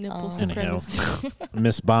anyhow, Nipple Anyhow. supremacy.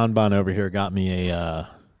 Miss Bonbon over here got me a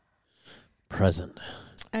present,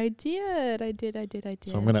 I did.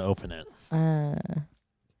 so I'm gonna open it.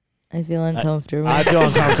 I feel uncomfortable. I feel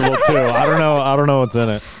uncomfortable too. I don't know what's in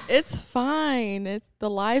it. It's fine. It's the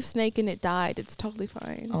live snake and it died. It's totally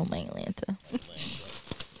fine. Oh my Atlanta.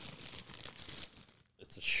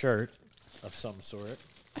 It's a shirt of some sort.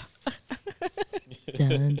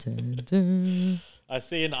 Dun, dun, dun. I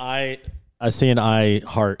see an eye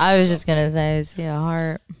heart. I was just gonna say I see a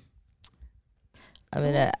heart. I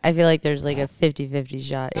mean, I feel like there's like a 50-50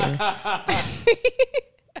 shot here.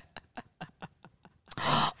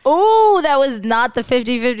 Oh, that was not the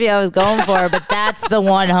 50-50 I was going for, but that's the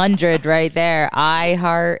 100 right there. I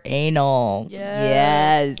heart anal.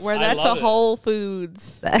 Yes. Where I that's a love it. Whole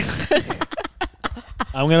Foods.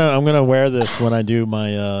 I'm gonna wear this when I do my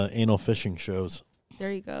anal fishing shows.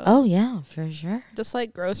 There you go. Oh yeah, for sure. Just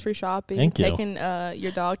like grocery shopping, Thank you. taking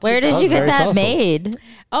your dog. To Where the did dog- you get very that thoughtful. made?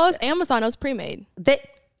 Oh, it's Amazon. It was pre-made.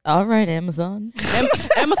 All right, Amazon.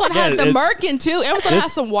 Amazon Yeah, has the it- Merkin too. Amazon it's-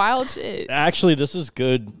 has some wild shit. Actually, this is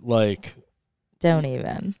good. Like, Don't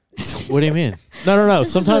even. What do you mean? No.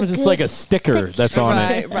 Sometimes it's like a sticker that's on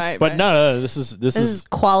it. Right. But no, this is This is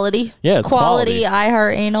quality. Yeah, it's quality. I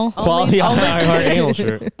heart anal. Quality I heart anal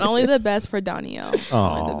shirt. Only the best for Donio.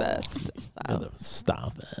 Only the best.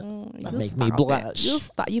 Stop it. That You make me stop blush.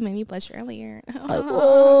 it. You made me blush earlier.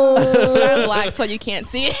 Whoa. But I'm black, so you can't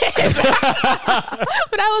see it.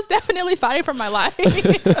 But I was definitely fighting for my life.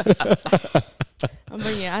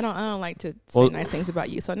 But yeah, I don't like to say nice things about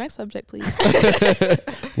you. So next subject, please.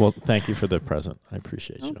 Well, thank you for the present. I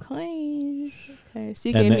appreciate you. Okay. So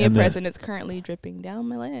you gave me a present. It's currently dripping down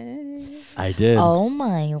my leg. I did. Oh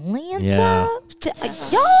my Lance. Yeah.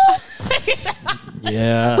 Y'all.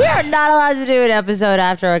 Yeah. We are not allowed to do an episode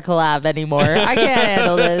after a collab anymore. I can't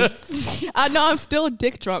handle this. I know I'm still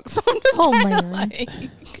dick drunk, so I'm just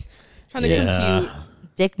trying to get cute.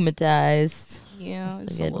 Dickmatized. Yeah,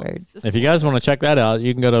 that's a good word. If you guys want to check that out,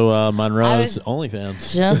 you can go to Monroe's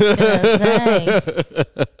OnlyFans. Just gonna say.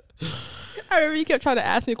 I remember you kept trying to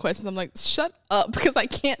ask me questions. I'm like, shut up, because I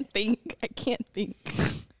can't think.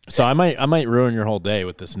 So I might ruin your whole day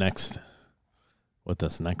with this next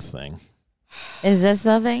thing. Is this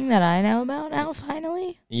the thing that I know about now,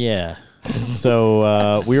 finally? Yeah.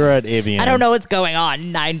 So we were at AVN. I don't know what's going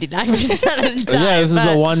on 99% of the time. Yeah, this is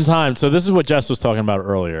the one time. So this is what Jess was talking about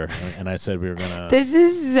earlier, and I said we were gonna. This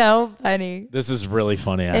is so funny. This is really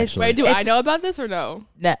funny, actually. Wait, do I know about this or no?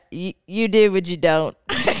 No, you do, but you don't.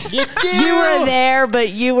 You were there, but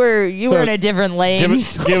you were in a different lane. Give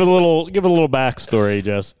it a little backstory,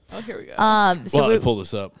 Jess. Oh, here we go. So I pull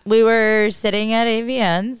this up. We were sitting at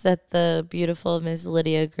AVNs at the beautiful Miss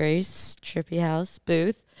Lydia Grace Trippy House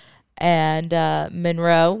booth. And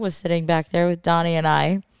Monroe was sitting back there with Donnie and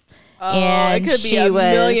I. Oh, and it could be a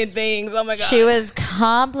million things. Oh my God. She was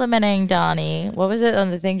complimenting Donnie. What was it on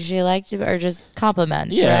the things she liked, or just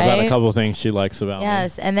compliments? Yeah, right? about a couple of things she likes about me.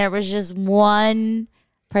 Yes, and there was just one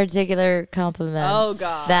particular compliment. Oh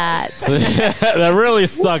God, that really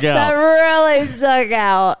stuck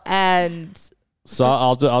out. And so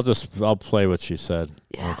I'll play what she said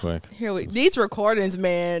real quick. These recordings,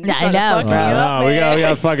 man. I know. We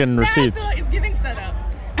got fucking receipts. It's giving set up.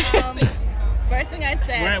 First thing I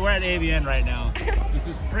said. We're at AVN right now. This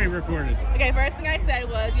is pre-recorded. Okay, first thing I said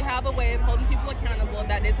was you have a way of holding people accountable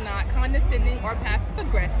that is not condescending or passive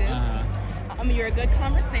aggressive. You're a good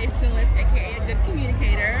conversationalist, aka a good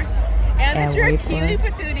communicator, and that you're a cutie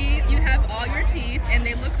patootie. You have all your teeth and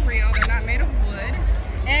they look real. They're not made of wood.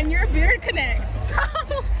 And your beard connects. So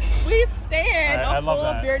we stand a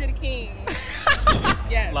full bearded king.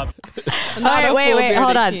 Yes. Love it. All right, wait,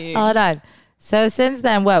 hold on. So since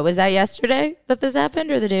then, what was that yesterday that this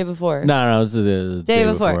happened, or the day before? No, it was the day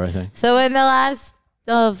before, I think. So in the last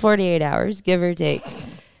 48 hours, give or take,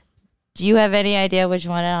 do you have any idea which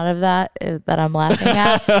one out of that I'm laughing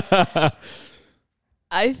at?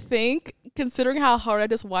 I think, considering how hard I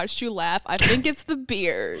just watched you laugh, I think it's the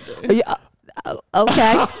beard.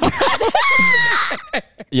 Okay.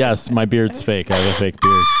 Yes, my beard's fake. I have a fake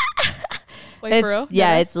beard. Wait, for real?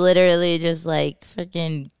 Yeah, it's literally just like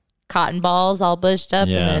freaking cotton balls all bushed up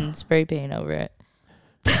and then spray paint over it.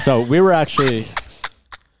 So we were actually...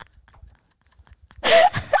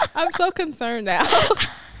 I'm so concerned now.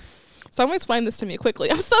 Someone explain this to me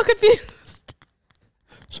quickly. I'm so confused.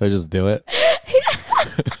 Should I just do it?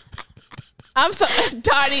 I'm so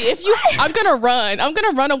Donnie. I'm gonna run. I'm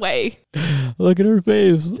gonna run away. Look at her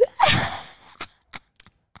face.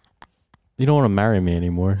 You don't want to marry me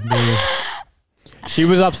anymore, do you? She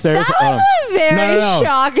was upstairs. That was a very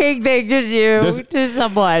shocking thing to do to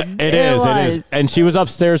someone. It is. And she was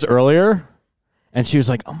upstairs earlier, and she was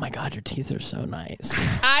like, "Oh my God, your teeth are so nice."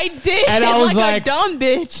 I did, and I was like a dumb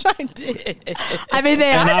bitch. I did. I mean,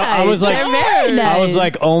 they are nice. I was like, they're very nice. I was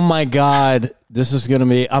like, "Oh my God, this is gonna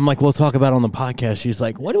be." I'm like, "We'll talk about it on the podcast." She's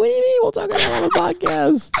like, "What do you mean? We'll talk about it on the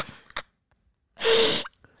podcast."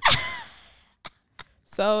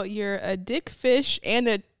 So you're a dick fish and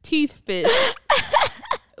a teeth fish.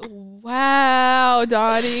 Wow,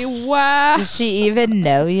 Donnie. Wow. Does she even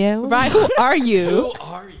know you? Right? Who are you? Who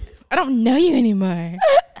are you? I don't know you anymore.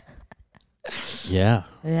 Yeah.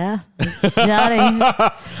 Yeah. Johnny.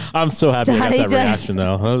 I'm so happy I got that reaction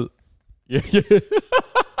though.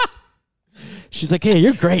 She's like, "Hey,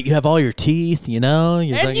 you're great. You have all your teeth, you know."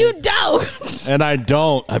 And like, you don't. And I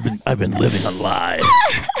don't. I've been living a lie.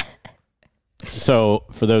 So,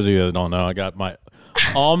 for those of you that don't know, I got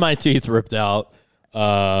all my teeth ripped out.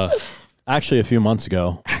 Actually, a few months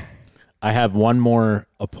ago. I have one more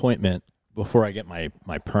appointment before I get my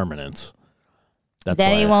permanents.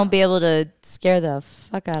 Then you won't be able to scare the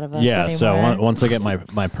fuck out of us anymore. So once I get my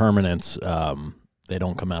permanents, they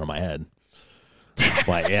don't come out of my head.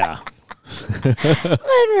 But yeah.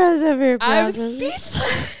 Monroe's over here. I'm proud of me.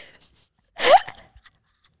 speechless.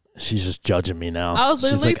 She's just judging me now. I was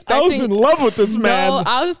literally She's like, I was expecting- in love with this man. No,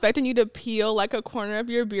 I was expecting you to peel like a corner of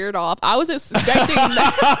your beard off. I was expecting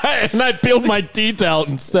that. And I peeled my teeth out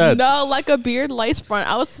instead. No, like a beard lace front.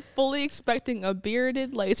 I was fully expecting a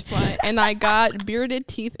bearded lace front, and I got bearded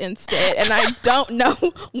teeth instead. And I don't know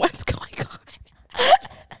what's going on.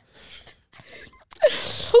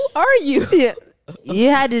 Who are you? Yeah. You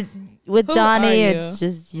had to with Who Donnie. are you? It's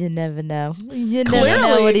just you never know. You never Clearly,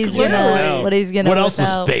 know what he's clearly. gonna. What he's gonna. What else whip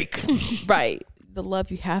is out. fake? Right. The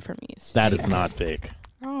love you have for me is That is not fake.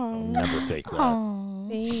 I'll Oh, never fake that.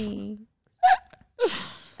 thanks.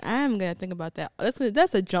 I'm gonna think about that.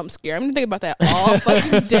 That's a jump scare. I'm gonna think about that all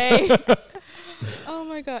fucking day. Oh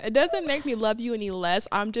my god! It doesn't make me love you any less.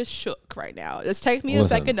 I'm just shook right now. Just take me a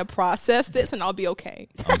Listen. second to process this, and I'll be okay.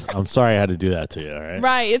 I'm sorry I had to do that to you, all right?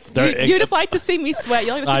 Right? It's you just like to see me sweat.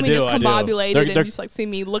 You like to see I me do, just I do. combobulated, They're- and you just like see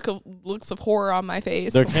me looks of horror on my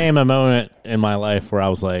face. There came a moment in my life where I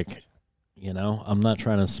was like, you know, I'm not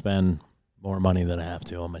trying to spend more money than I have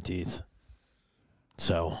to on my teeth.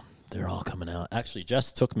 So they're all coming out. Actually,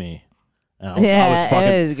 Jess took me. I was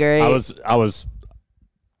It was great. I was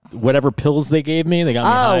whatever pills they gave me, they got me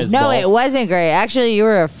high Oh as no, balls. it wasn't great. Actually, you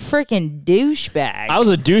were a freaking douchebag. I was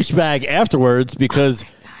a douchebag afterwards because God,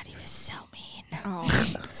 he was so mean. Oh.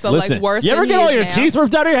 So listen, like worse. you ever than get he all is your now? teeth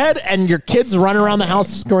ripped out of your head and your kids running around the house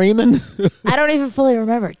screaming? I don't even fully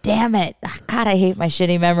remember. Damn it. God, I hate my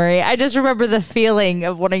shitty memory. I just remember the feeling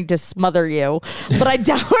of wanting to smother you, but I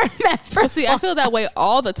don't remember. Well, see, I feel that way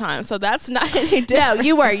all the time, so that's not any different. No,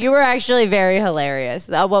 you were. You were actually very hilarious.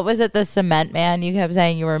 What was it? The cement man? You kept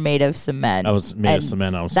saying you were made of cement. I was made of And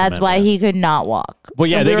cement. I was That's cement why man. he could not walk. Well,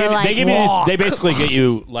 yeah, And they we were give, like, they give you "Walk." they basically get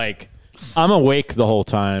you like, I'm awake the whole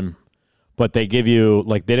time, but they give you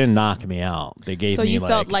like, they didn't knock me out. They gave So me you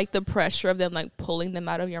felt like the pressure of them like pulling them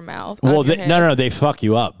out of your mouth. out well, of your they, head? no, they fuck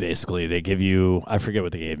you up basically. They give you, I forget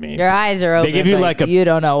what they gave me. Your eyes are open. give you but like a you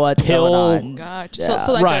don't know what's pill. going on. Gotcha. Yeah.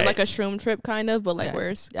 So like Right. like a shroom trip kind of, but like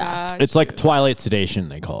worse. Yeah. Gotcha. It's like twilight sedation,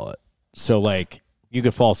 they call it. So like you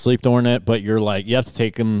could fall asleep during it, but you're like, you have to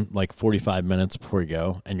take them like 45 minutes before you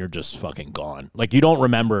go, and you're just fucking gone. Like you don't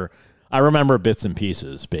remember. I remember bits and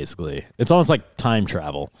pieces. Basically, it's almost like time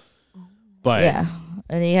travel. But Yeah.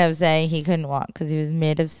 And he kept saying he couldn't walk because he was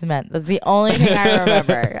made of cement. That's the only thing I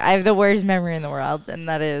remember. I have the worst memory in the world, and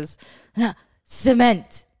that is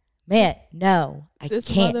cement. Man, no, I This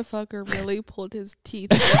can't. motherfucker really pulled his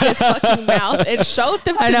teeth out of his fucking mouth and showed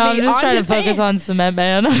them to I know. me I'm just on trying to his focus hand. on cement,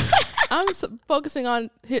 man. I'm focusing on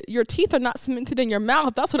your teeth are not cemented in your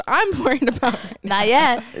mouth. That's what I'm worried about. Not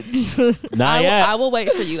yet. not yet. I will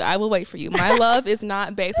wait for you. I will wait for you. My love is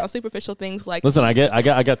not based on superficial things like. Listen, I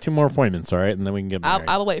got 2 more appointments, all right, and then we can get married.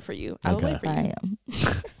 I will wait for you. I will Okay. wait for you. I am.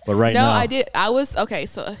 but right No, now, I did. I was okay.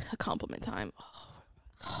 So a compliment time.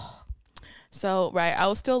 So right, I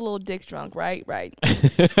was still a little dick drunk. Right.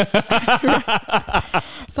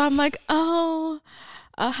 So I'm like, oh,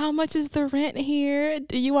 how much is the rent here?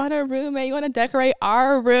 Do you want a roommate? You want to decorate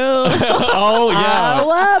our room? oh yeah, I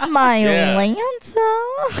love my Yeah.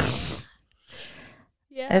 Atlanta.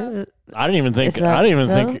 Yeah. Is- I didn't even think. Is that I didn't even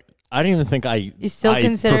still- think. I didn't even think You still I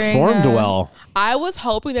considering, performed well. I was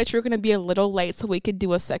hoping that you were going to be a little late so we could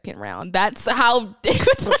do a second round. That's how dick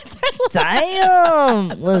with myself. Damn.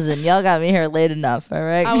 Listen, y'all got me here late enough, all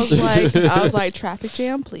right? I was like, traffic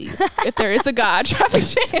jam, please. If there is a God, traffic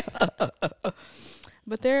jam.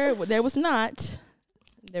 But there was not.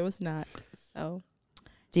 There was not. So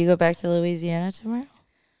Do you go back to Louisiana tomorrow?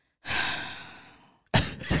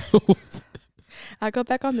 I go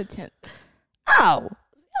back on the 10th. Oh,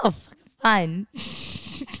 fucking fine.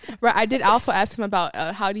 Right. I did also ask him about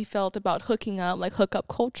how he felt about hooking up, like hookup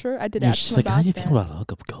culture. I did Yeah, ask she's him like, about how do you that. feel about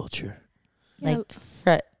hookup culture? Yeah, Like, fr-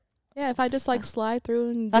 yeah, if I just like slide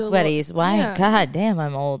through and do a fuck little- buddies. Why? Yeah. God damn,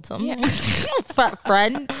 I'm old. Yeah.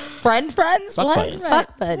 Friends? Fuck What? buddies.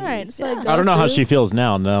 Fuck buddies. Right. It's like, I don't know how through. she feels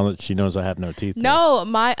now that she knows I have no teeth. No,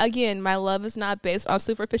 my love is not based on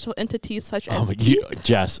superficial entities such as Oh, but teeth.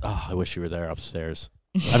 Jess. Oh, I wish you were there upstairs.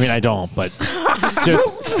 I mean, I don't, but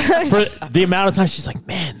just for the amount of time she's like,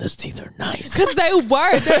 man, those teeth are nice. Because they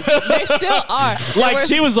were. They still are. Like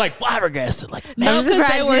she was like flabbergasted. Like, No, I'm 'cause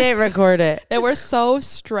surprised they you were didn't record it. They were so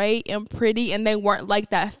straight and pretty, and they weren't like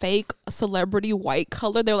that fake celebrity white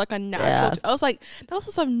color. They were like a natural. Yeah. I was like, those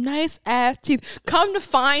are some nice ass teeth. Come to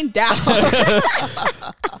find out,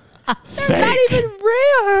 they're not even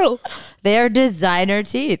real. They are designer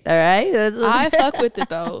teeth, all right? That's what I fuck with it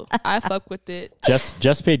though. I fuck with it.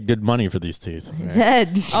 Jess paid good money for these teeth. Right?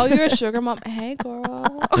 dead. Oh, you're a sugar mom. Hey, girl.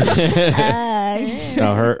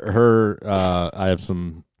 Now her I have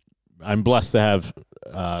some I'm blessed to have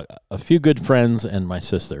a few good friends and my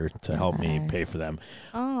sister to help me pay for them.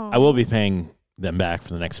 Oh. I will be paying them back for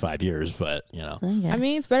the next 5 years, but I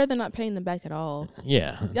mean, it's better than not paying them back at all.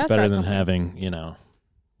 Yeah, it's better than having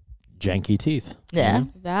janky teeth. Yeah.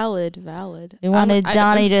 Valid. We wanted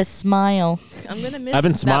Donnie to smile. I'm gonna miss. I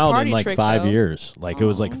haven't that smiled in party like trick, 5 though. years. Like it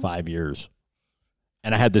was like 5 years,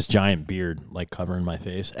 and I had this giant beard like covering my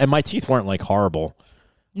face, and my teeth weren't like horrible.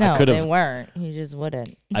 No, they weren't. You just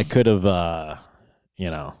wouldn't. I could have,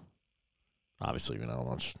 obviously we know how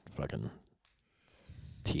much fucking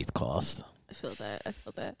teeth cost. I feel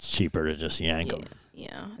that. It's cheaper to just yank them.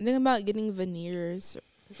 Yeah. I'm thinking about getting veneers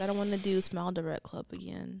because I don't want to do Smile Direct Club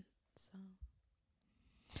again.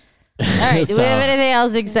 All right. Do we have anything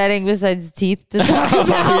else exciting besides teeth to talk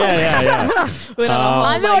about? Yeah.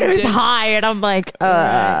 I'm the one who's high, and I'm like,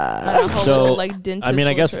 So, I mean,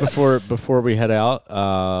 I guess before we head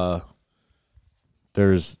out,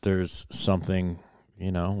 there's something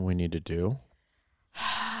we need to do.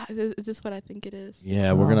 Is this what I think it is?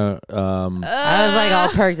 Yeah, we're gonna. I was like all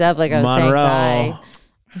perked up, like I was Monroe, saying bye.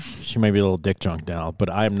 She may be a little dick drunk now, but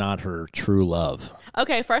I am not her true love.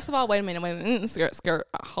 Okay, first of all, wait a minute. Skirt.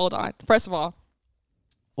 Hold on. First of all,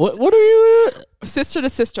 what are you? Sister to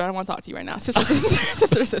sister. I don't want to talk to you right now. Sister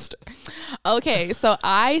to sister. Okay, so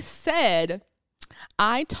I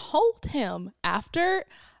told him after.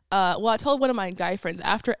 I told one of my guy friends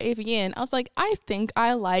after AVN, I was like, I think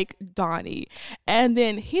I like Donnie. And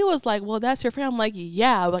then he was like, well, that's your friend. I'm like,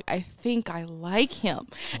 yeah, like I think I like him.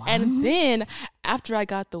 Wow. And then after I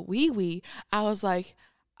got the wee, I was like,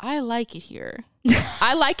 I like it here.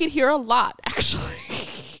 I like it here a lot,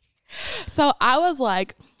 actually. So I was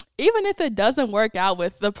like, even if it doesn't work out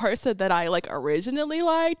with the person that I like originally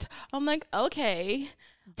liked, I'm like, okay.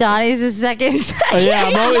 Donnie's the second. Yeah,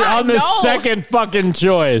 I'm the second fucking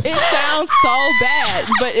choice. It sounds so bad,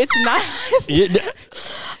 but it's not.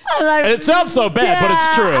 It sounds so bad, but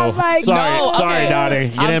it's true. I'm like, sorry, Donnie.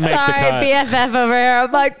 You didn't make the cut. BFF over here.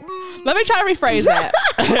 I'm like, let me try to rephrase that.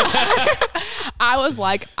 I was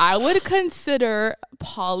like, I would consider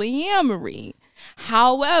polyamory.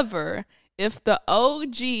 However, if the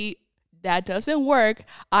OG that doesn't work,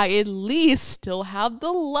 I at least still have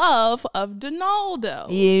the love of Donaldo.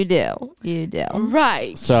 You do.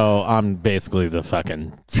 Right. So I'm basically the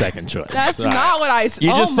fucking second choice. That's not what I said.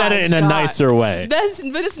 You just said it in a nicer way. But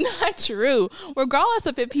it's not true. Regardless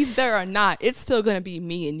of if he's there or not, it's still going to be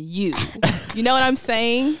me and you. You know what I'm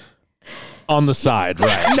saying? On the side,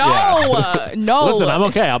 right? No. Listen, I'm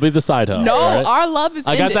okay. I'll be the side hoe. No, right? our love is.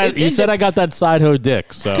 I got that. You said I got that side hoe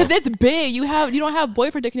dick, so because it's big. You don't have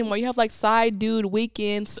boyfriend dick anymore. You have like side dude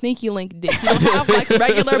weekend sneaky link dick. You don't have like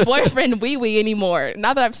regular boyfriend wee anymore.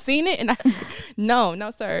 Now that I've seen it, and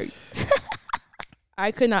no, sir.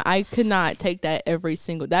 I could not take that every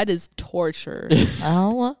single. That is torture.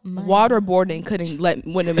 Oh, my. Waterboarding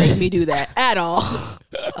wouldn't make me do that at all.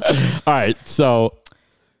 All right, so.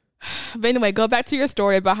 But anyway, go back to your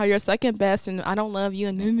story about how you're second best and I don't love you.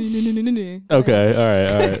 And Okay, all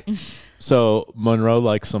right. So Monroe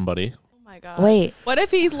likes somebody. Oh my god! Wait, what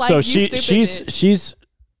if he likes so you? she's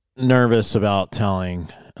nervous about telling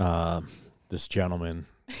this gentleman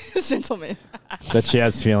that she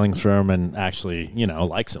has feelings for him and actually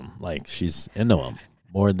likes him. Like she's into him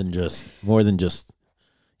more than just.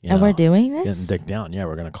 And we're doing this? Getting dick down. Yeah,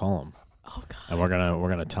 we're gonna call him. Oh god. And we're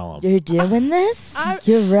gonna tell him. You're doing this?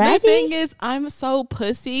 You're ready? The thing is, I'm so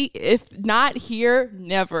pussy. If not here,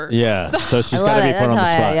 never. Yeah. So she's got to be put on the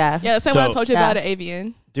spot. Yeah. Same way I told you about at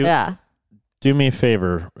AVN. Do me a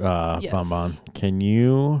favor, Yes. Bonbon. Can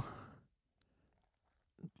you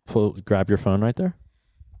grab your phone right there?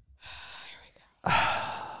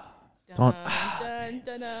 Don't.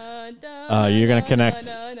 You're gonna connect.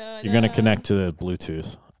 You're gonna connect to the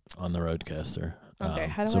Bluetooth on the Rodecaster. Okay,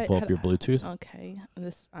 how do so pull up your Bluetooth. Okay,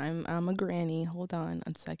 I'm a granny. Hold on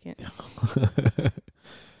a second.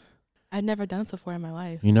 I've never done this before in my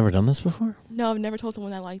life. You never done this before? No, I've never told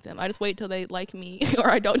someone I like them. I just wait till they like me,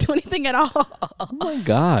 or I don't do anything at all. Oh my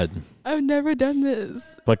god! I've never done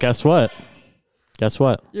this. But guess what?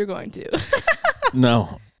 You're going to.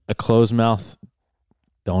 No, a closed mouth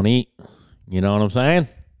don't eat. You know what I'm saying?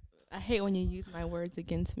 I hate when you use my words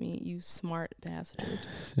against me, you smart bastard.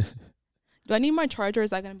 Do I need my charger? Is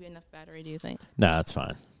that going to be enough battery, do you think? No, that's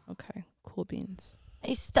fine. Okay, cool beans.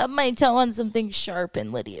 I stubbed my toe on something sharp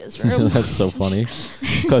in Lydia's room. That's so funny.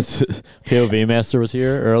 Because POV Master was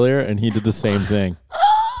here earlier, and he did the same thing.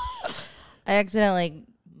 I accidentally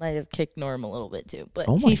might have kicked Norm a little bit, too, but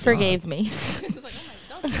Oh my he God. forgave me. He's like,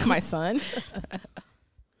 oh my, don't kick my son.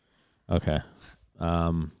 Okay.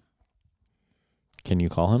 Can you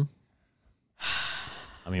call him?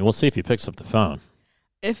 I mean, we'll see if he picks up the phone.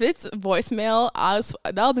 If it's voicemail,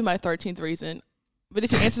 that'll be my 13th reason. But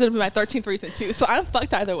if he answers, it'll be my 13th reason too. So I'm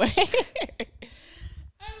fucked either way.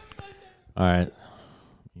 All right.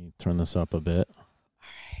 You turn this up a bit. All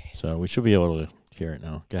right. So we should be able to hear it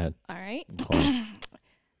now. Go ahead. All right. Call.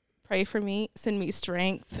 Pray for me. Send me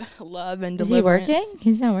strength, love, and Is deliverance. he working?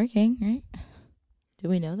 He's not working, right? Do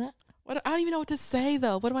we know that? What? I don't even know what to say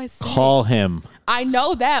though. What do I say? Call him. I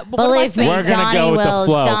know that, but what do I Believe say? me, We're going to go with the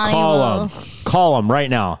flow. Call him. Call him right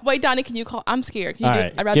now. Wait, Donnie, can you call? I'm scared. Can you All do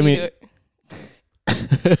right, it? I'd rather you do it.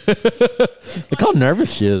 Look how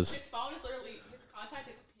nervous she is. His phone is literally, his contact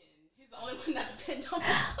is pinned. He's the only one that's pinned on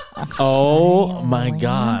my phone. Oh my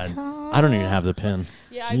God. I don't even have the pin.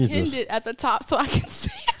 Yeah, I Jesus. pinned it at the top so I can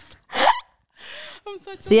see it. I'm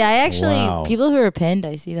such See, a... I actually, Wow. people who are pinned,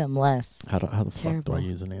 I see them less. How the fuck do Terrible. I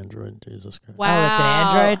use an Android? Jesus Christ. Wow. Oh, it's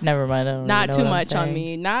an Android? Never mind. I don't Not know too what I'm much on saying.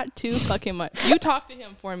 me. Not too fucking much. You talk to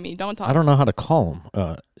him for me. Don't talk. I don't know how to call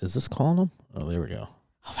him. Is this calling him? Oh, there we go.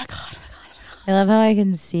 Oh my God. I love how I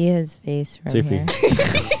can see his face from See if here.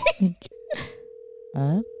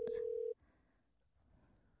 Up.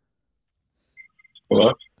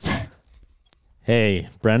 Hello? Hey,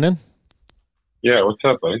 Brendan. Yeah, what's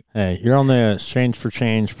up, buddy? Hey, you're on the Strange for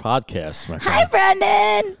Change podcast, my Hi, friend.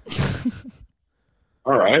 Brendan.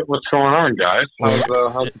 All right, what's going on, guys?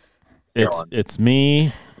 How's It's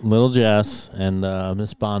me, little Jess, and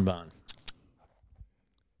Miss Bonbon.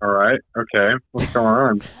 all right, okay, what's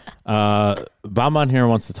going on? Bonbon here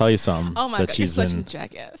wants to tell you something. Oh my that God. You're she's such a been.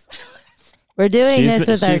 jackass. We're doing She's this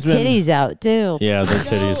been- with our she's been- titties out, too. Yeah, their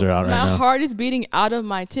titties Yo, are out right my now. heart is beating out of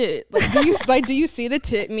my tit. Do you see the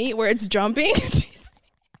tit meat where it's jumping?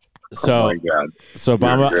 Oh So, my God. so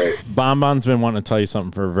great. Bonbon's been wanting to tell you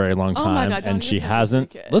something for a very long Oh my time, God, and don't she listen to hasn't.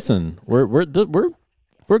 this kid. Listen,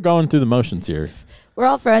 we're going through the motions here. We're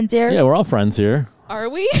all friends here. Yeah, we're all friends here. Are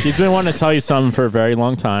we? She's been wanting to tell you something for a very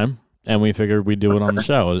long time, and we figured we'd do it on the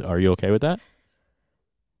show. Are you okay with that?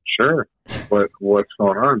 Sure. What's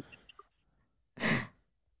going on?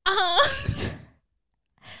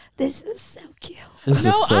 This is so cute. This No,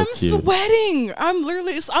 is so I'm cute. sweating.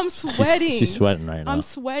 I'm sweating. She's sweating right now. I'm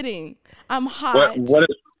sweating. I'm hot. What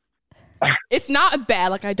is It's not bad.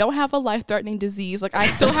 Like, I don't have a life-threatening disease. Like, I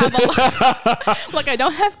still have a like, I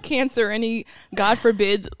don't have cancer. Any, God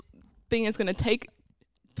forbid, thing is going to take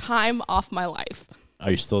time off my life.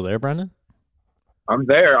 Are you still there, Brendan? I'm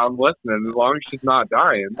there, I'm listening, as long as she's not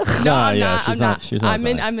dying. No, Nah, I'm yeah, not. she's I'm not- not. she's not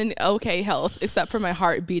dying. I'm in okay health, except for my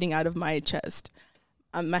heart beating out of my chest.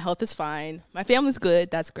 My health is fine. My family's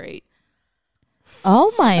good. That's great.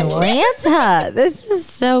 Oh, my Lanta. This is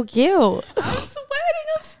so cute. I'm sweating.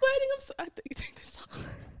 I think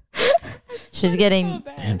this. She's getting... So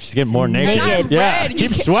bad. Damn, she's getting more naked. Naked. I'm Yeah, red. You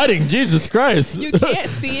keep can't- sweating. Jesus Christ. You can't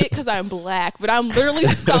see it because I'm black, but I'm literally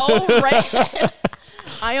so red.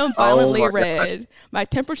 I am violently my God. red. My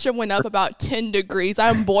temperature went up about 10 degrees.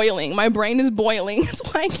 I'm boiling. My brain is boiling. That's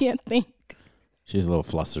why I can't think. She's a little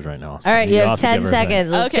flustered right now. All right, you have 10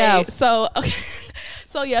 seconds. Let's okay, go.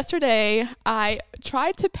 so yesterday I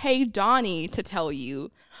tried to pay Donnie to tell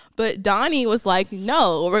you, but Donnie was like,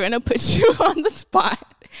 "No, we're gonna put you on the spot,"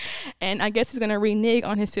 and I guess he's gonna renege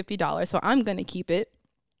on his $50, so I'm gonna keep it.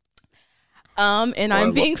 And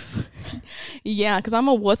I'm being, yeah, because I'm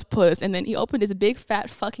a wuss puss. And then he opened his big fat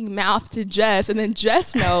fucking mouth to Jess, and then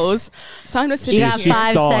Jess knows. So I'm just sitting You got here.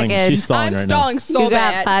 5 stalling. seconds. She's stalling I'm right stalling so You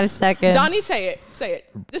bad. got 5 seconds. Donnie, say it.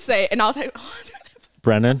 Just say it, and I'll take. now.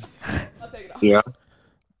 Brendan, I'll take it off. Yeah.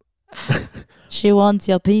 She wants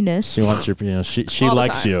your penis. she wants your, she All the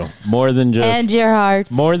likes time. you more than just, and your heart.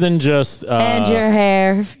 more than just, and your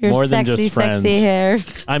hair. Your more than sexy, just friends. sexy hair.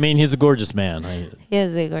 I mean, he's a gorgeous man. He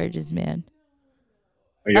is a gorgeous man.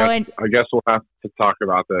 I guess we'll have to talk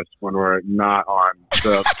about this when we're not on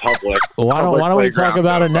the public. Well, why don't we talk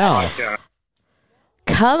about it now?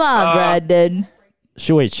 Come on, Brendan.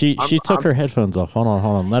 She took her headphones off. Hold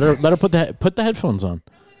on. Let her put the headphones on.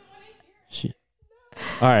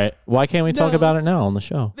 All right. Why can't we talk No. about it now on the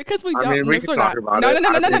show? Because we I don't. mean, we lips can are talk not- about no, it. no,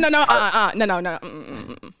 no, no, I no,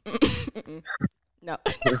 think- no. No.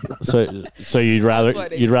 So you'd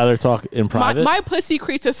sweating. rather talk in private? My pussy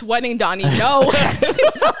crease is sweating, Donnie. No.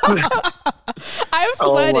 I'm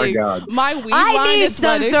Oh my sweating. God. My weed I line need is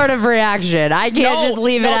some sweating. sort of reaction. I can't just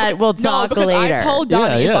leave it at we'll talk because later. I told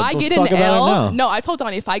Donnie Yeah, if I let's get talk an about it L, now. no, I told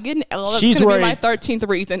Donnie if I get an L, that's She's gonna be my worried- 13th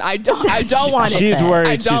reason. I don't want it. She's I worried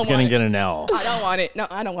don't she's going to want get an L. I don't want it. No,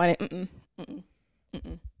 I don't want it.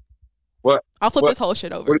 What? I'll flip What? this whole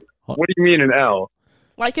shit over. What do you mean an L?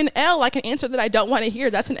 Like an L, like an answer that I don't want to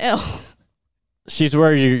hear. That's an L. She's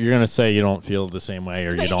worried you're going to say you don't feel the same way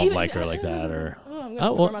or you But don't even- like her like that or... Oh, I'm Oh,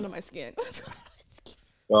 gonna well- squirm under my skin.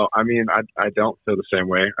 Well, I mean, I don't feel the same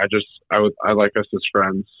way. I like us as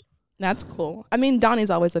friends. That's cool. I mean, Donnie's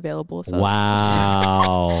always available. So.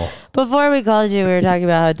 Wow. Before we called you, we were talking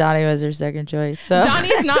about how Donnie was her second choice. So.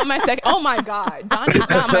 Donnie's not my second. Oh my God, Donnie's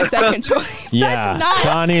not my second choice. Yeah,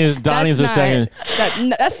 Donnie's her second.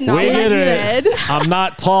 That's not what I said. I'm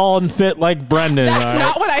not tall and fit like Brendan. That's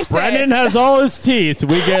not what I said. Brendan has all his teeth.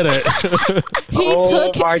 We get it. He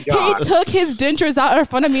took his dentures out in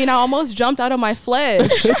front of me, and I almost jumped out of my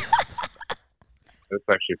flesh. That's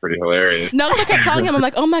actually pretty hilarious. No, I kept telling him, I'm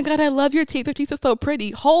like, oh my God, I love your teeth. Your teeth are so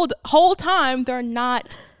pretty. Whole time, they're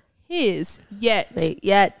not his yet.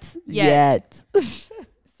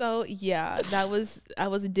 So yeah, I was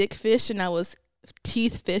dick fished and I was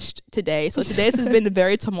teeth fished today. So today's has been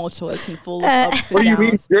very tumultuous and full of ups and What do you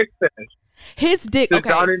downs. mean dick fish? His dick. Did Okay.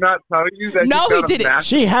 Donnie not tell you that? No, he didn't.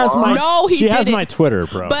 She has my. No, he She has didn't. my Twitter,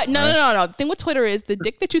 bro. But no. The thing with Twitter is the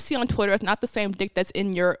dick that you see on Twitter is not the same dick that's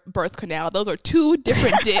in your birth canal. Those are two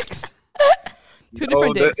different dicks. Two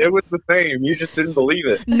different dicks. It was the same. You just didn't believe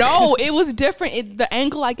it. No, it was different. The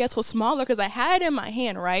angle, I guess, was smaller because I had it in my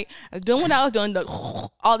hand, right? I was doing what I was doing,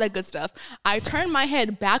 all that good stuff. I turned my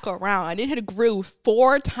head back around. I did it grew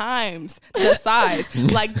 4 times the size.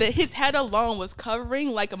 Like his head alone was covering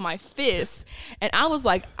like my fist. And I was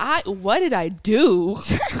like, what did I do?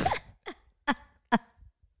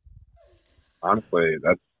 Honestly,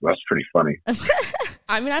 that's pretty funny.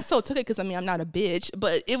 I mean, I still took it because, I mean, I'm not a bitch,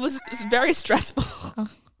 but it's very stressful.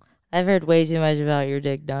 I've heard way too much about your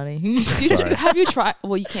dick, Donnie. Have you tried?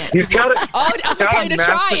 Well, you can't. He's got I was going to tell you to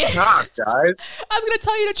try it. Cock, guys. I was going to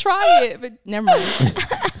tell you to try it, but never mind.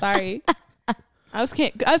 Sorry. I just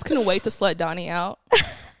couldn't wait to slut Donnie out.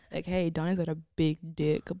 Like, hey, Donnie's got a big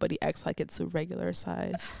dick, but he acts like it's a regular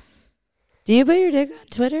size. Do you put your dick on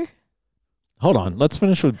Twitter? Hold on. Let's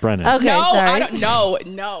finish with Brennan. Okay, no, sorry. I don't.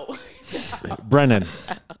 No. Brennan,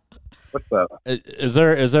 What's up? is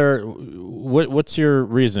there what's your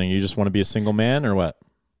reasoning? You just want to be a single man or what?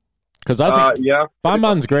 Because I think yeah,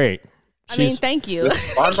 Bonbon's great. I mean, thank you.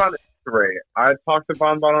 Bonbon is great. I talked to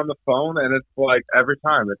Bonbon on the phone, and it's like every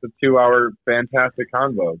time it's a 2-hour fantastic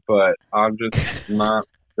convo. But I'm just not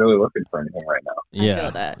really looking for anything right now. Yeah, I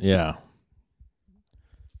feel that. Yeah.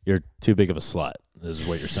 You're too big of a slut, is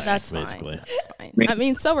what you're saying. That's basically. fine. That's fine. I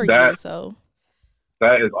mean, so are you. So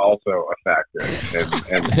that is also a factor.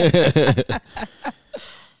 And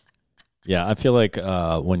yeah, I feel like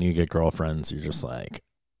when you get girlfriends, you're just like,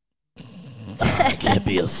 I can't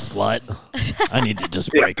be a slut. I need to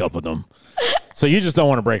just break up with them. So you just don't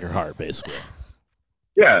want to break her heart, basically.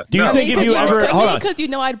 yeah. Do you think if you ever hold on? Because you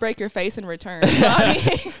know I'd break your face in return. So, I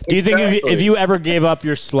mean, Do you think if you ever gave up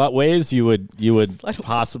your slut ways, you would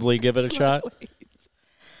possibly give it a shot? ways.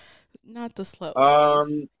 Not the slut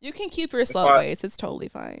ways. You can keep your slut ways. It's totally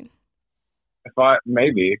fine.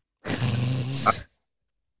 Maybe.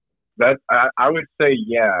 I would say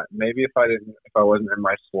yeah. Maybe if I wasn't in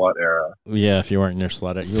my slut era. Yeah, if you weren't in your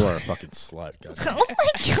slut era, you are a fucking slut. Oh my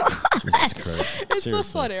God. Jesus Christ. It's the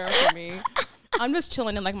slut era for me. I'm just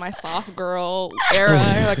chilling in like my soft girl era.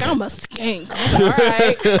 Like I'm a skank. All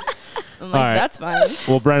right. I'm like, that's fine.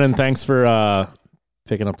 Well, Brennan, thanks for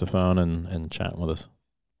picking up the phone and chatting with us.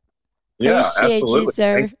 Yeah, Appreciate absolutely. you,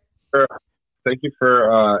 sir. Thank you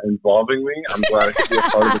for involving me. I'm glad I could be a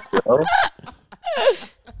part of the show.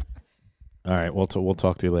 All right, we'll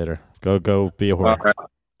talk to you later. Go be a whore. All right.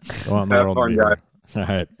 Go out in the Have world fun, and be a guys. whore.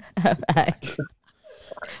 All right. Bye.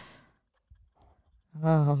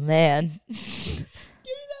 Oh, man.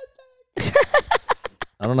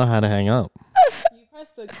 I don't know how to hang up. You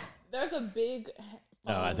press there's a big.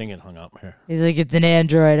 Oh, I think it hung up here. He's like, it's an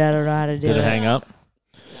Android. I don't know how to do Did it. it hang up?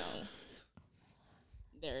 No.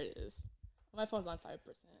 There it is. My phone's on 5%.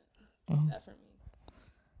 That for me.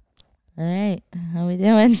 All right. How we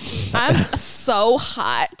doing? I'm so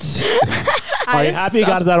hot. Are you happy you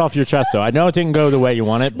got that off your chest, though? I know it didn't go the way you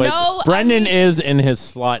want it, but No, Brendan is in his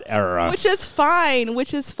slut era. Which is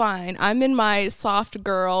fine. I'm in my soft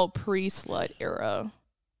girl pre-slut era.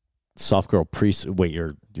 Soft girl wait,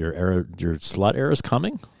 your slut era is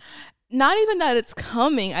coming? Not even that it's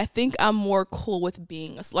coming. I think I'm more cool with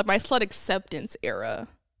being a slut. My slut acceptance era.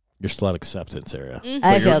 Your slut acceptance era. Mm-hmm.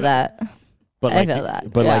 I feel that. But I feel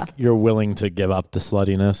that. But yeah. like you're willing to give up the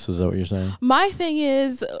sluttiness? Is that what you're saying? My thing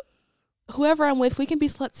is, whoever I'm with, we can be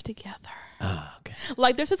sluts together. Ah, okay.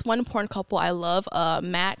 Like there's this one porn couple I love,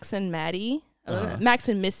 Max and Maddie, Max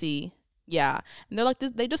and Missy. Yeah, and they're like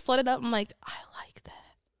this. They just slut it up. I'm like, I like that.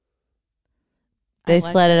 They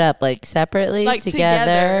sled it up like separately, like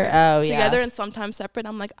together. Oh, yeah. Together and sometimes separate.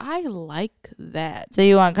 I'm like, I like that. So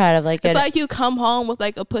you want kind of like it's like you come home with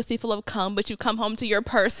like a pussy full of cum, but you come home to your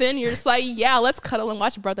person. You're just like, yeah, let's cuddle and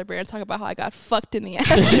watch Brother Bear and talk about how I got fucked in the ass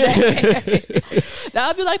today. That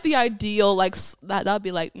would be like the ideal, like that would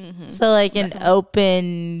be like, So like an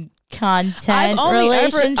open content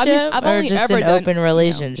relationship or just an open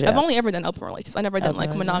relationship? I've only ever done open relationships. I never done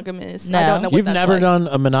like monogamous. No. I don't know what You've that's never like. done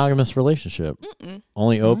a monogamous relationship?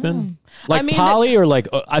 Only open? Like I mean, poly or like,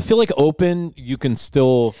 I feel like open, you can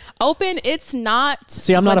still... Open, it's not...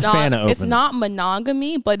 See, I'm not a fan of open. It's not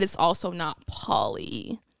monogamy, but it's also not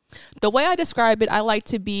poly. The way I describe it, I like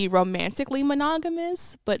to be romantically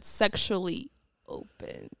monogamous, but sexually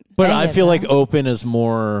open. But I feel like open is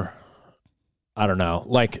more... I don't know.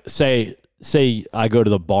 Like, say I go to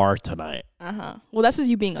the bar tonight. Well, that's just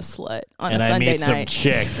you being a slut on a and Sunday I meet night. some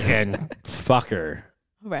chick and fuck her.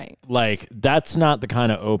 Right. Like, that's not the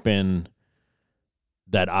kind of open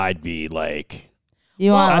that I'd be like...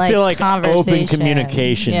 You want I feel like conversation. open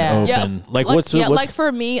communication, open. Yeah. Like, what's what's like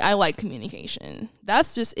for me, I like communication.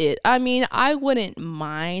 That's just it. I mean, I wouldn't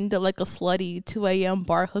mind like a slutty 2 a.m.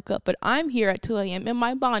 bar hookup, but I'm here at 2 a.m. in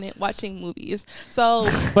my bonnet watching movies. So,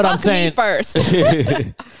 But I'm fuck saying me first.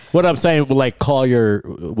 what I'm saying, like,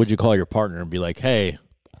 would you call your partner and be like, hey,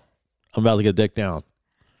 I'm about to get dick down?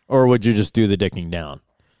 Or would you just do the dicking down?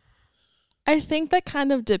 I think that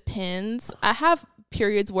kind of depends. I have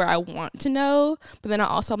periods where I want to know, but then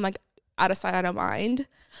I'm like out of sight, out of mind.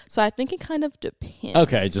 So I think it kind of depends.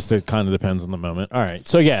 Okay, it kind of depends on the moment. All right.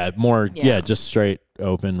 So just straight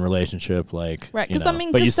open relationship, like, right? Because I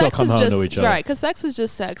mean, but you still sex come is home just to each other, right? Because sex is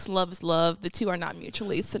just sex, love is love. The two are not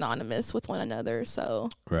mutually synonymous with one another.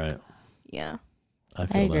 So right? Yeah, I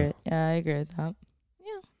feel agree. that. Yeah, I agree with that.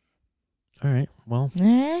 All right. Well, All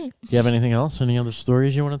right. do you have anything else? Any other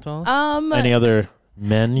stories you want to tell? Any other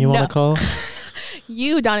men you want to call?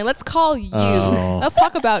 You, Donnie. Let's call you. Oh. Let's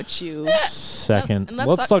talk about you. Second. Let's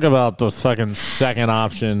Let's talk about the fucking second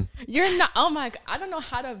option. You're not. Oh my God. I don't know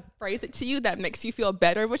how to phrase it to you that makes you feel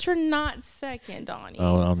better, but you're not second, Donnie.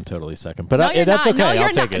 Oh, I'm totally second. But No, you're that's not. okay. No, you're I'll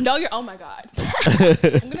take not. it. No, you're. Oh my God.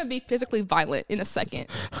 I'm gonna be physically violent in a second.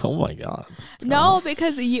 Oh my God. No,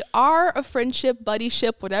 because you are a friendship,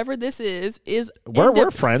 buddyship, whatever this is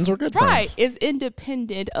we're friends. We're good right, friends. is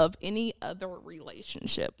independent of any other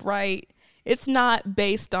relationship, right? It's not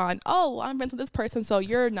based on, oh, I'm friends with this person, so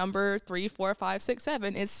you're number 3, 4, 5, 6,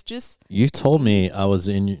 7. It's just You told me I was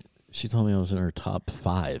in. She told me I was in her top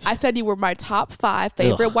 5. I said you were my top 5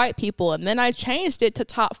 favorite white people, and then I changed it to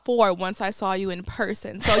top 4 once I saw you in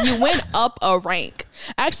person. So you went up a rank.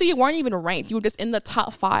 Actually, you weren't even ranked. You were just in the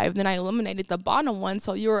top 5. Then I eliminated the bottom one,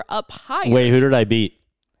 so you were up higher. Wait, who did I beat?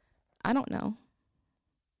 I don't know.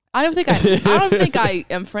 I don't think I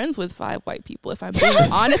am friends with 5 white people, if I'm being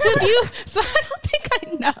honest with you. So I don't think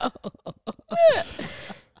I know.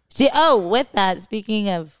 See, with that, speaking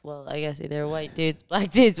of, well, I guess either white dudes,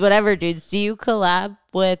 black dudes, whatever dudes, do you collab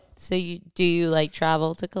with, do you like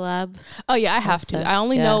travel to collab? Oh yeah, I have to. I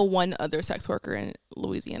only Yeah. know one other sex worker in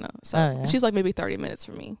Louisiana. So she's like maybe 30 minutes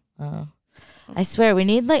from me. Oh. I swear, we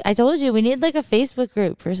need I told you, we need like a Facebook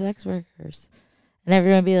group for sex workers. And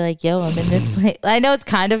everyone be like, yo, I'm in this place. I know it's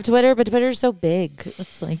kind of Twitter, but Twitter's so big.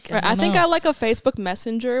 It's like, Right. I think I like a Facebook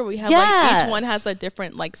Messenger. We have like each one has a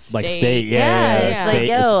different state. Like state, It's like,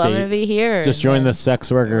 yo, I'm going to be here. Just join the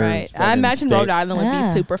sex worker. Right. I imagine state. Rhode Island would be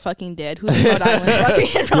super fucking dead. Who's in Rhode Island?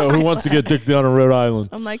 Fucking Yo, who wants to get dick down in Rhode Island?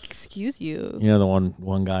 I'm like, excuse you. You know, the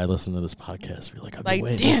one guy listening to this podcast, be like, I've been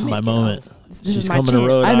waiting. damn This is my it, moment. This She's is my coming to chance.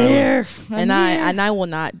 Rhode I'm Island. here. And I will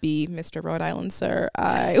not be Mr. Rhode Island, sir.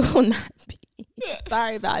 I will not be.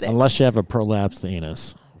 Sorry about it. Unless you have a prolapsed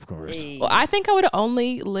anus, of course. Well, I think I would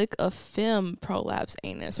only lick a femme prolapse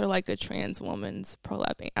anus or like a trans woman's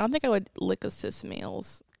prolapse anus. I don't think I would lick a cis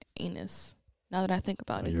male's anus. Now that I think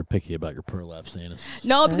about it. You're picky about your prolapsed anus.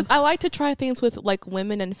 No, because I like to try things with like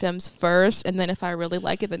women and femmes first, and then if I really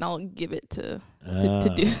like it, then I'll give it to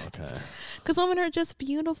do. Okay. Because women are just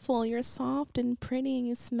beautiful. You're soft and pretty, and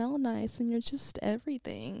you smell nice, and you're just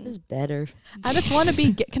everything. This is better. I just want to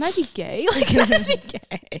be gay. Can I be gay? Like, can I just be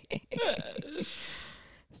gay?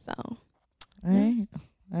 So. All right.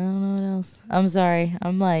 I don't know what else. I'm sorry.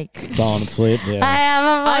 I'm like Falling asleep. Yeah. I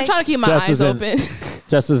am. I'm trying to keep my eyes open.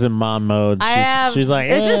 Jess is in mom mode. She's like,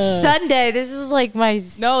 this is Sunday. This is like my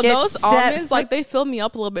No, get those set almonds, for- like, they fill me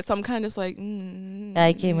up a little bit. So I'm kind of just like,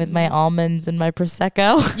 I came with my almonds and my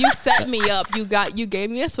Prosecco. You set me up. You gave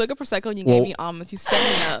me a swig of Prosecco and you gave me almonds. You set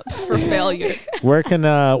me up for failure. Where can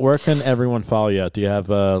everyone follow you at? Do you have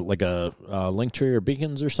like a link tree or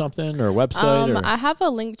beacons or something or a website? I have a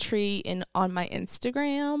link tree on my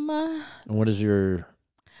Instagram. And what is your?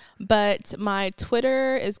 But my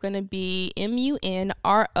Twitter is going to be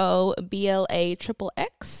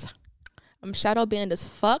MUNROBLAXXX. I'm shadow banned as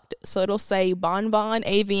fucked, so it'll say Bon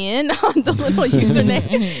AVN on the little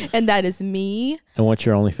username, and that is me. And what's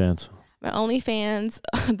your OnlyFans? My OnlyFans,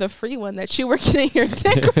 the free one that you were getting your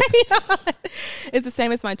dick right on, it's the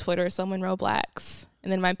same as my Twitter, so Monroe Blacks.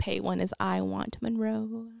 And then my paid one is I Want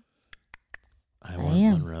Monroe. I want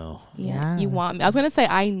Monroe. Yeah, you want me. I was going to say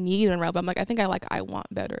I need Monroe, but I'm like, I think I like I want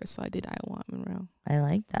better, so I did I Want Monroe. I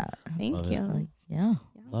like that. Thank you. Yeah.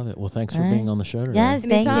 Love it. Well, thanks for being on the show today. Yes,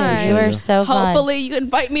 thank Anytime. you. You are so fun. Hopefully you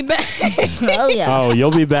invite me back. Oh, yeah. Oh, you'll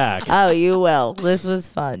be back. Oh, you will. This was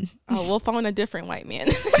fun. Oh, we'll find a different white man.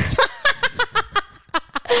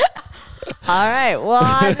 All right. Well,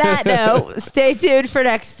 on that note, stay tuned for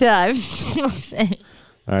next time.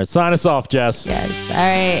 All right. Sign us off, Jess. Yes. All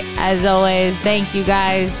right. As always, thank you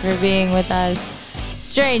guys for being with us.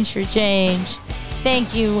 Strange for Change.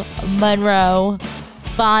 Thank you, Monroe.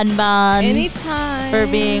 Bon. Anytime. For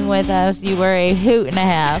being with us. You were a hoot and a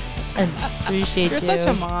half. And appreciate You're you. such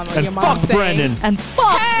a mom. And your mom fuck sings. Brendan. And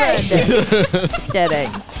fuck Brendan.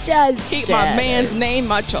 Kidding. Just Keep kidding. my man's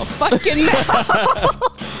name out your fucking mouth.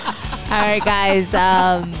 All right, guys.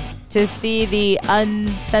 To see the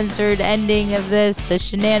uncensored ending of this, the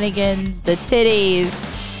shenanigans, the titties,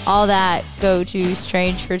 all that, go to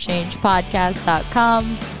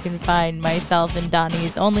strangeforchangepodcast.com. You can find myself and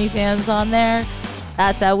Donnie's OnlyFans on there.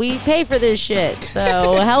 That's how we pay for this shit.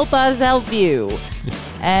 So help us help you.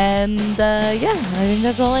 And yeah, I think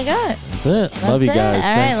that's all I got. That's it. Love you guys.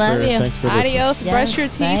 All right, love you. Thanks for listening. Adios. Yes, Brush your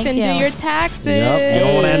teeth thank and you. do your taxes. Yep. You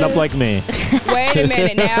don't want to end up like me. Wait a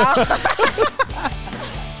minute now.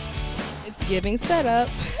 It's giving setup.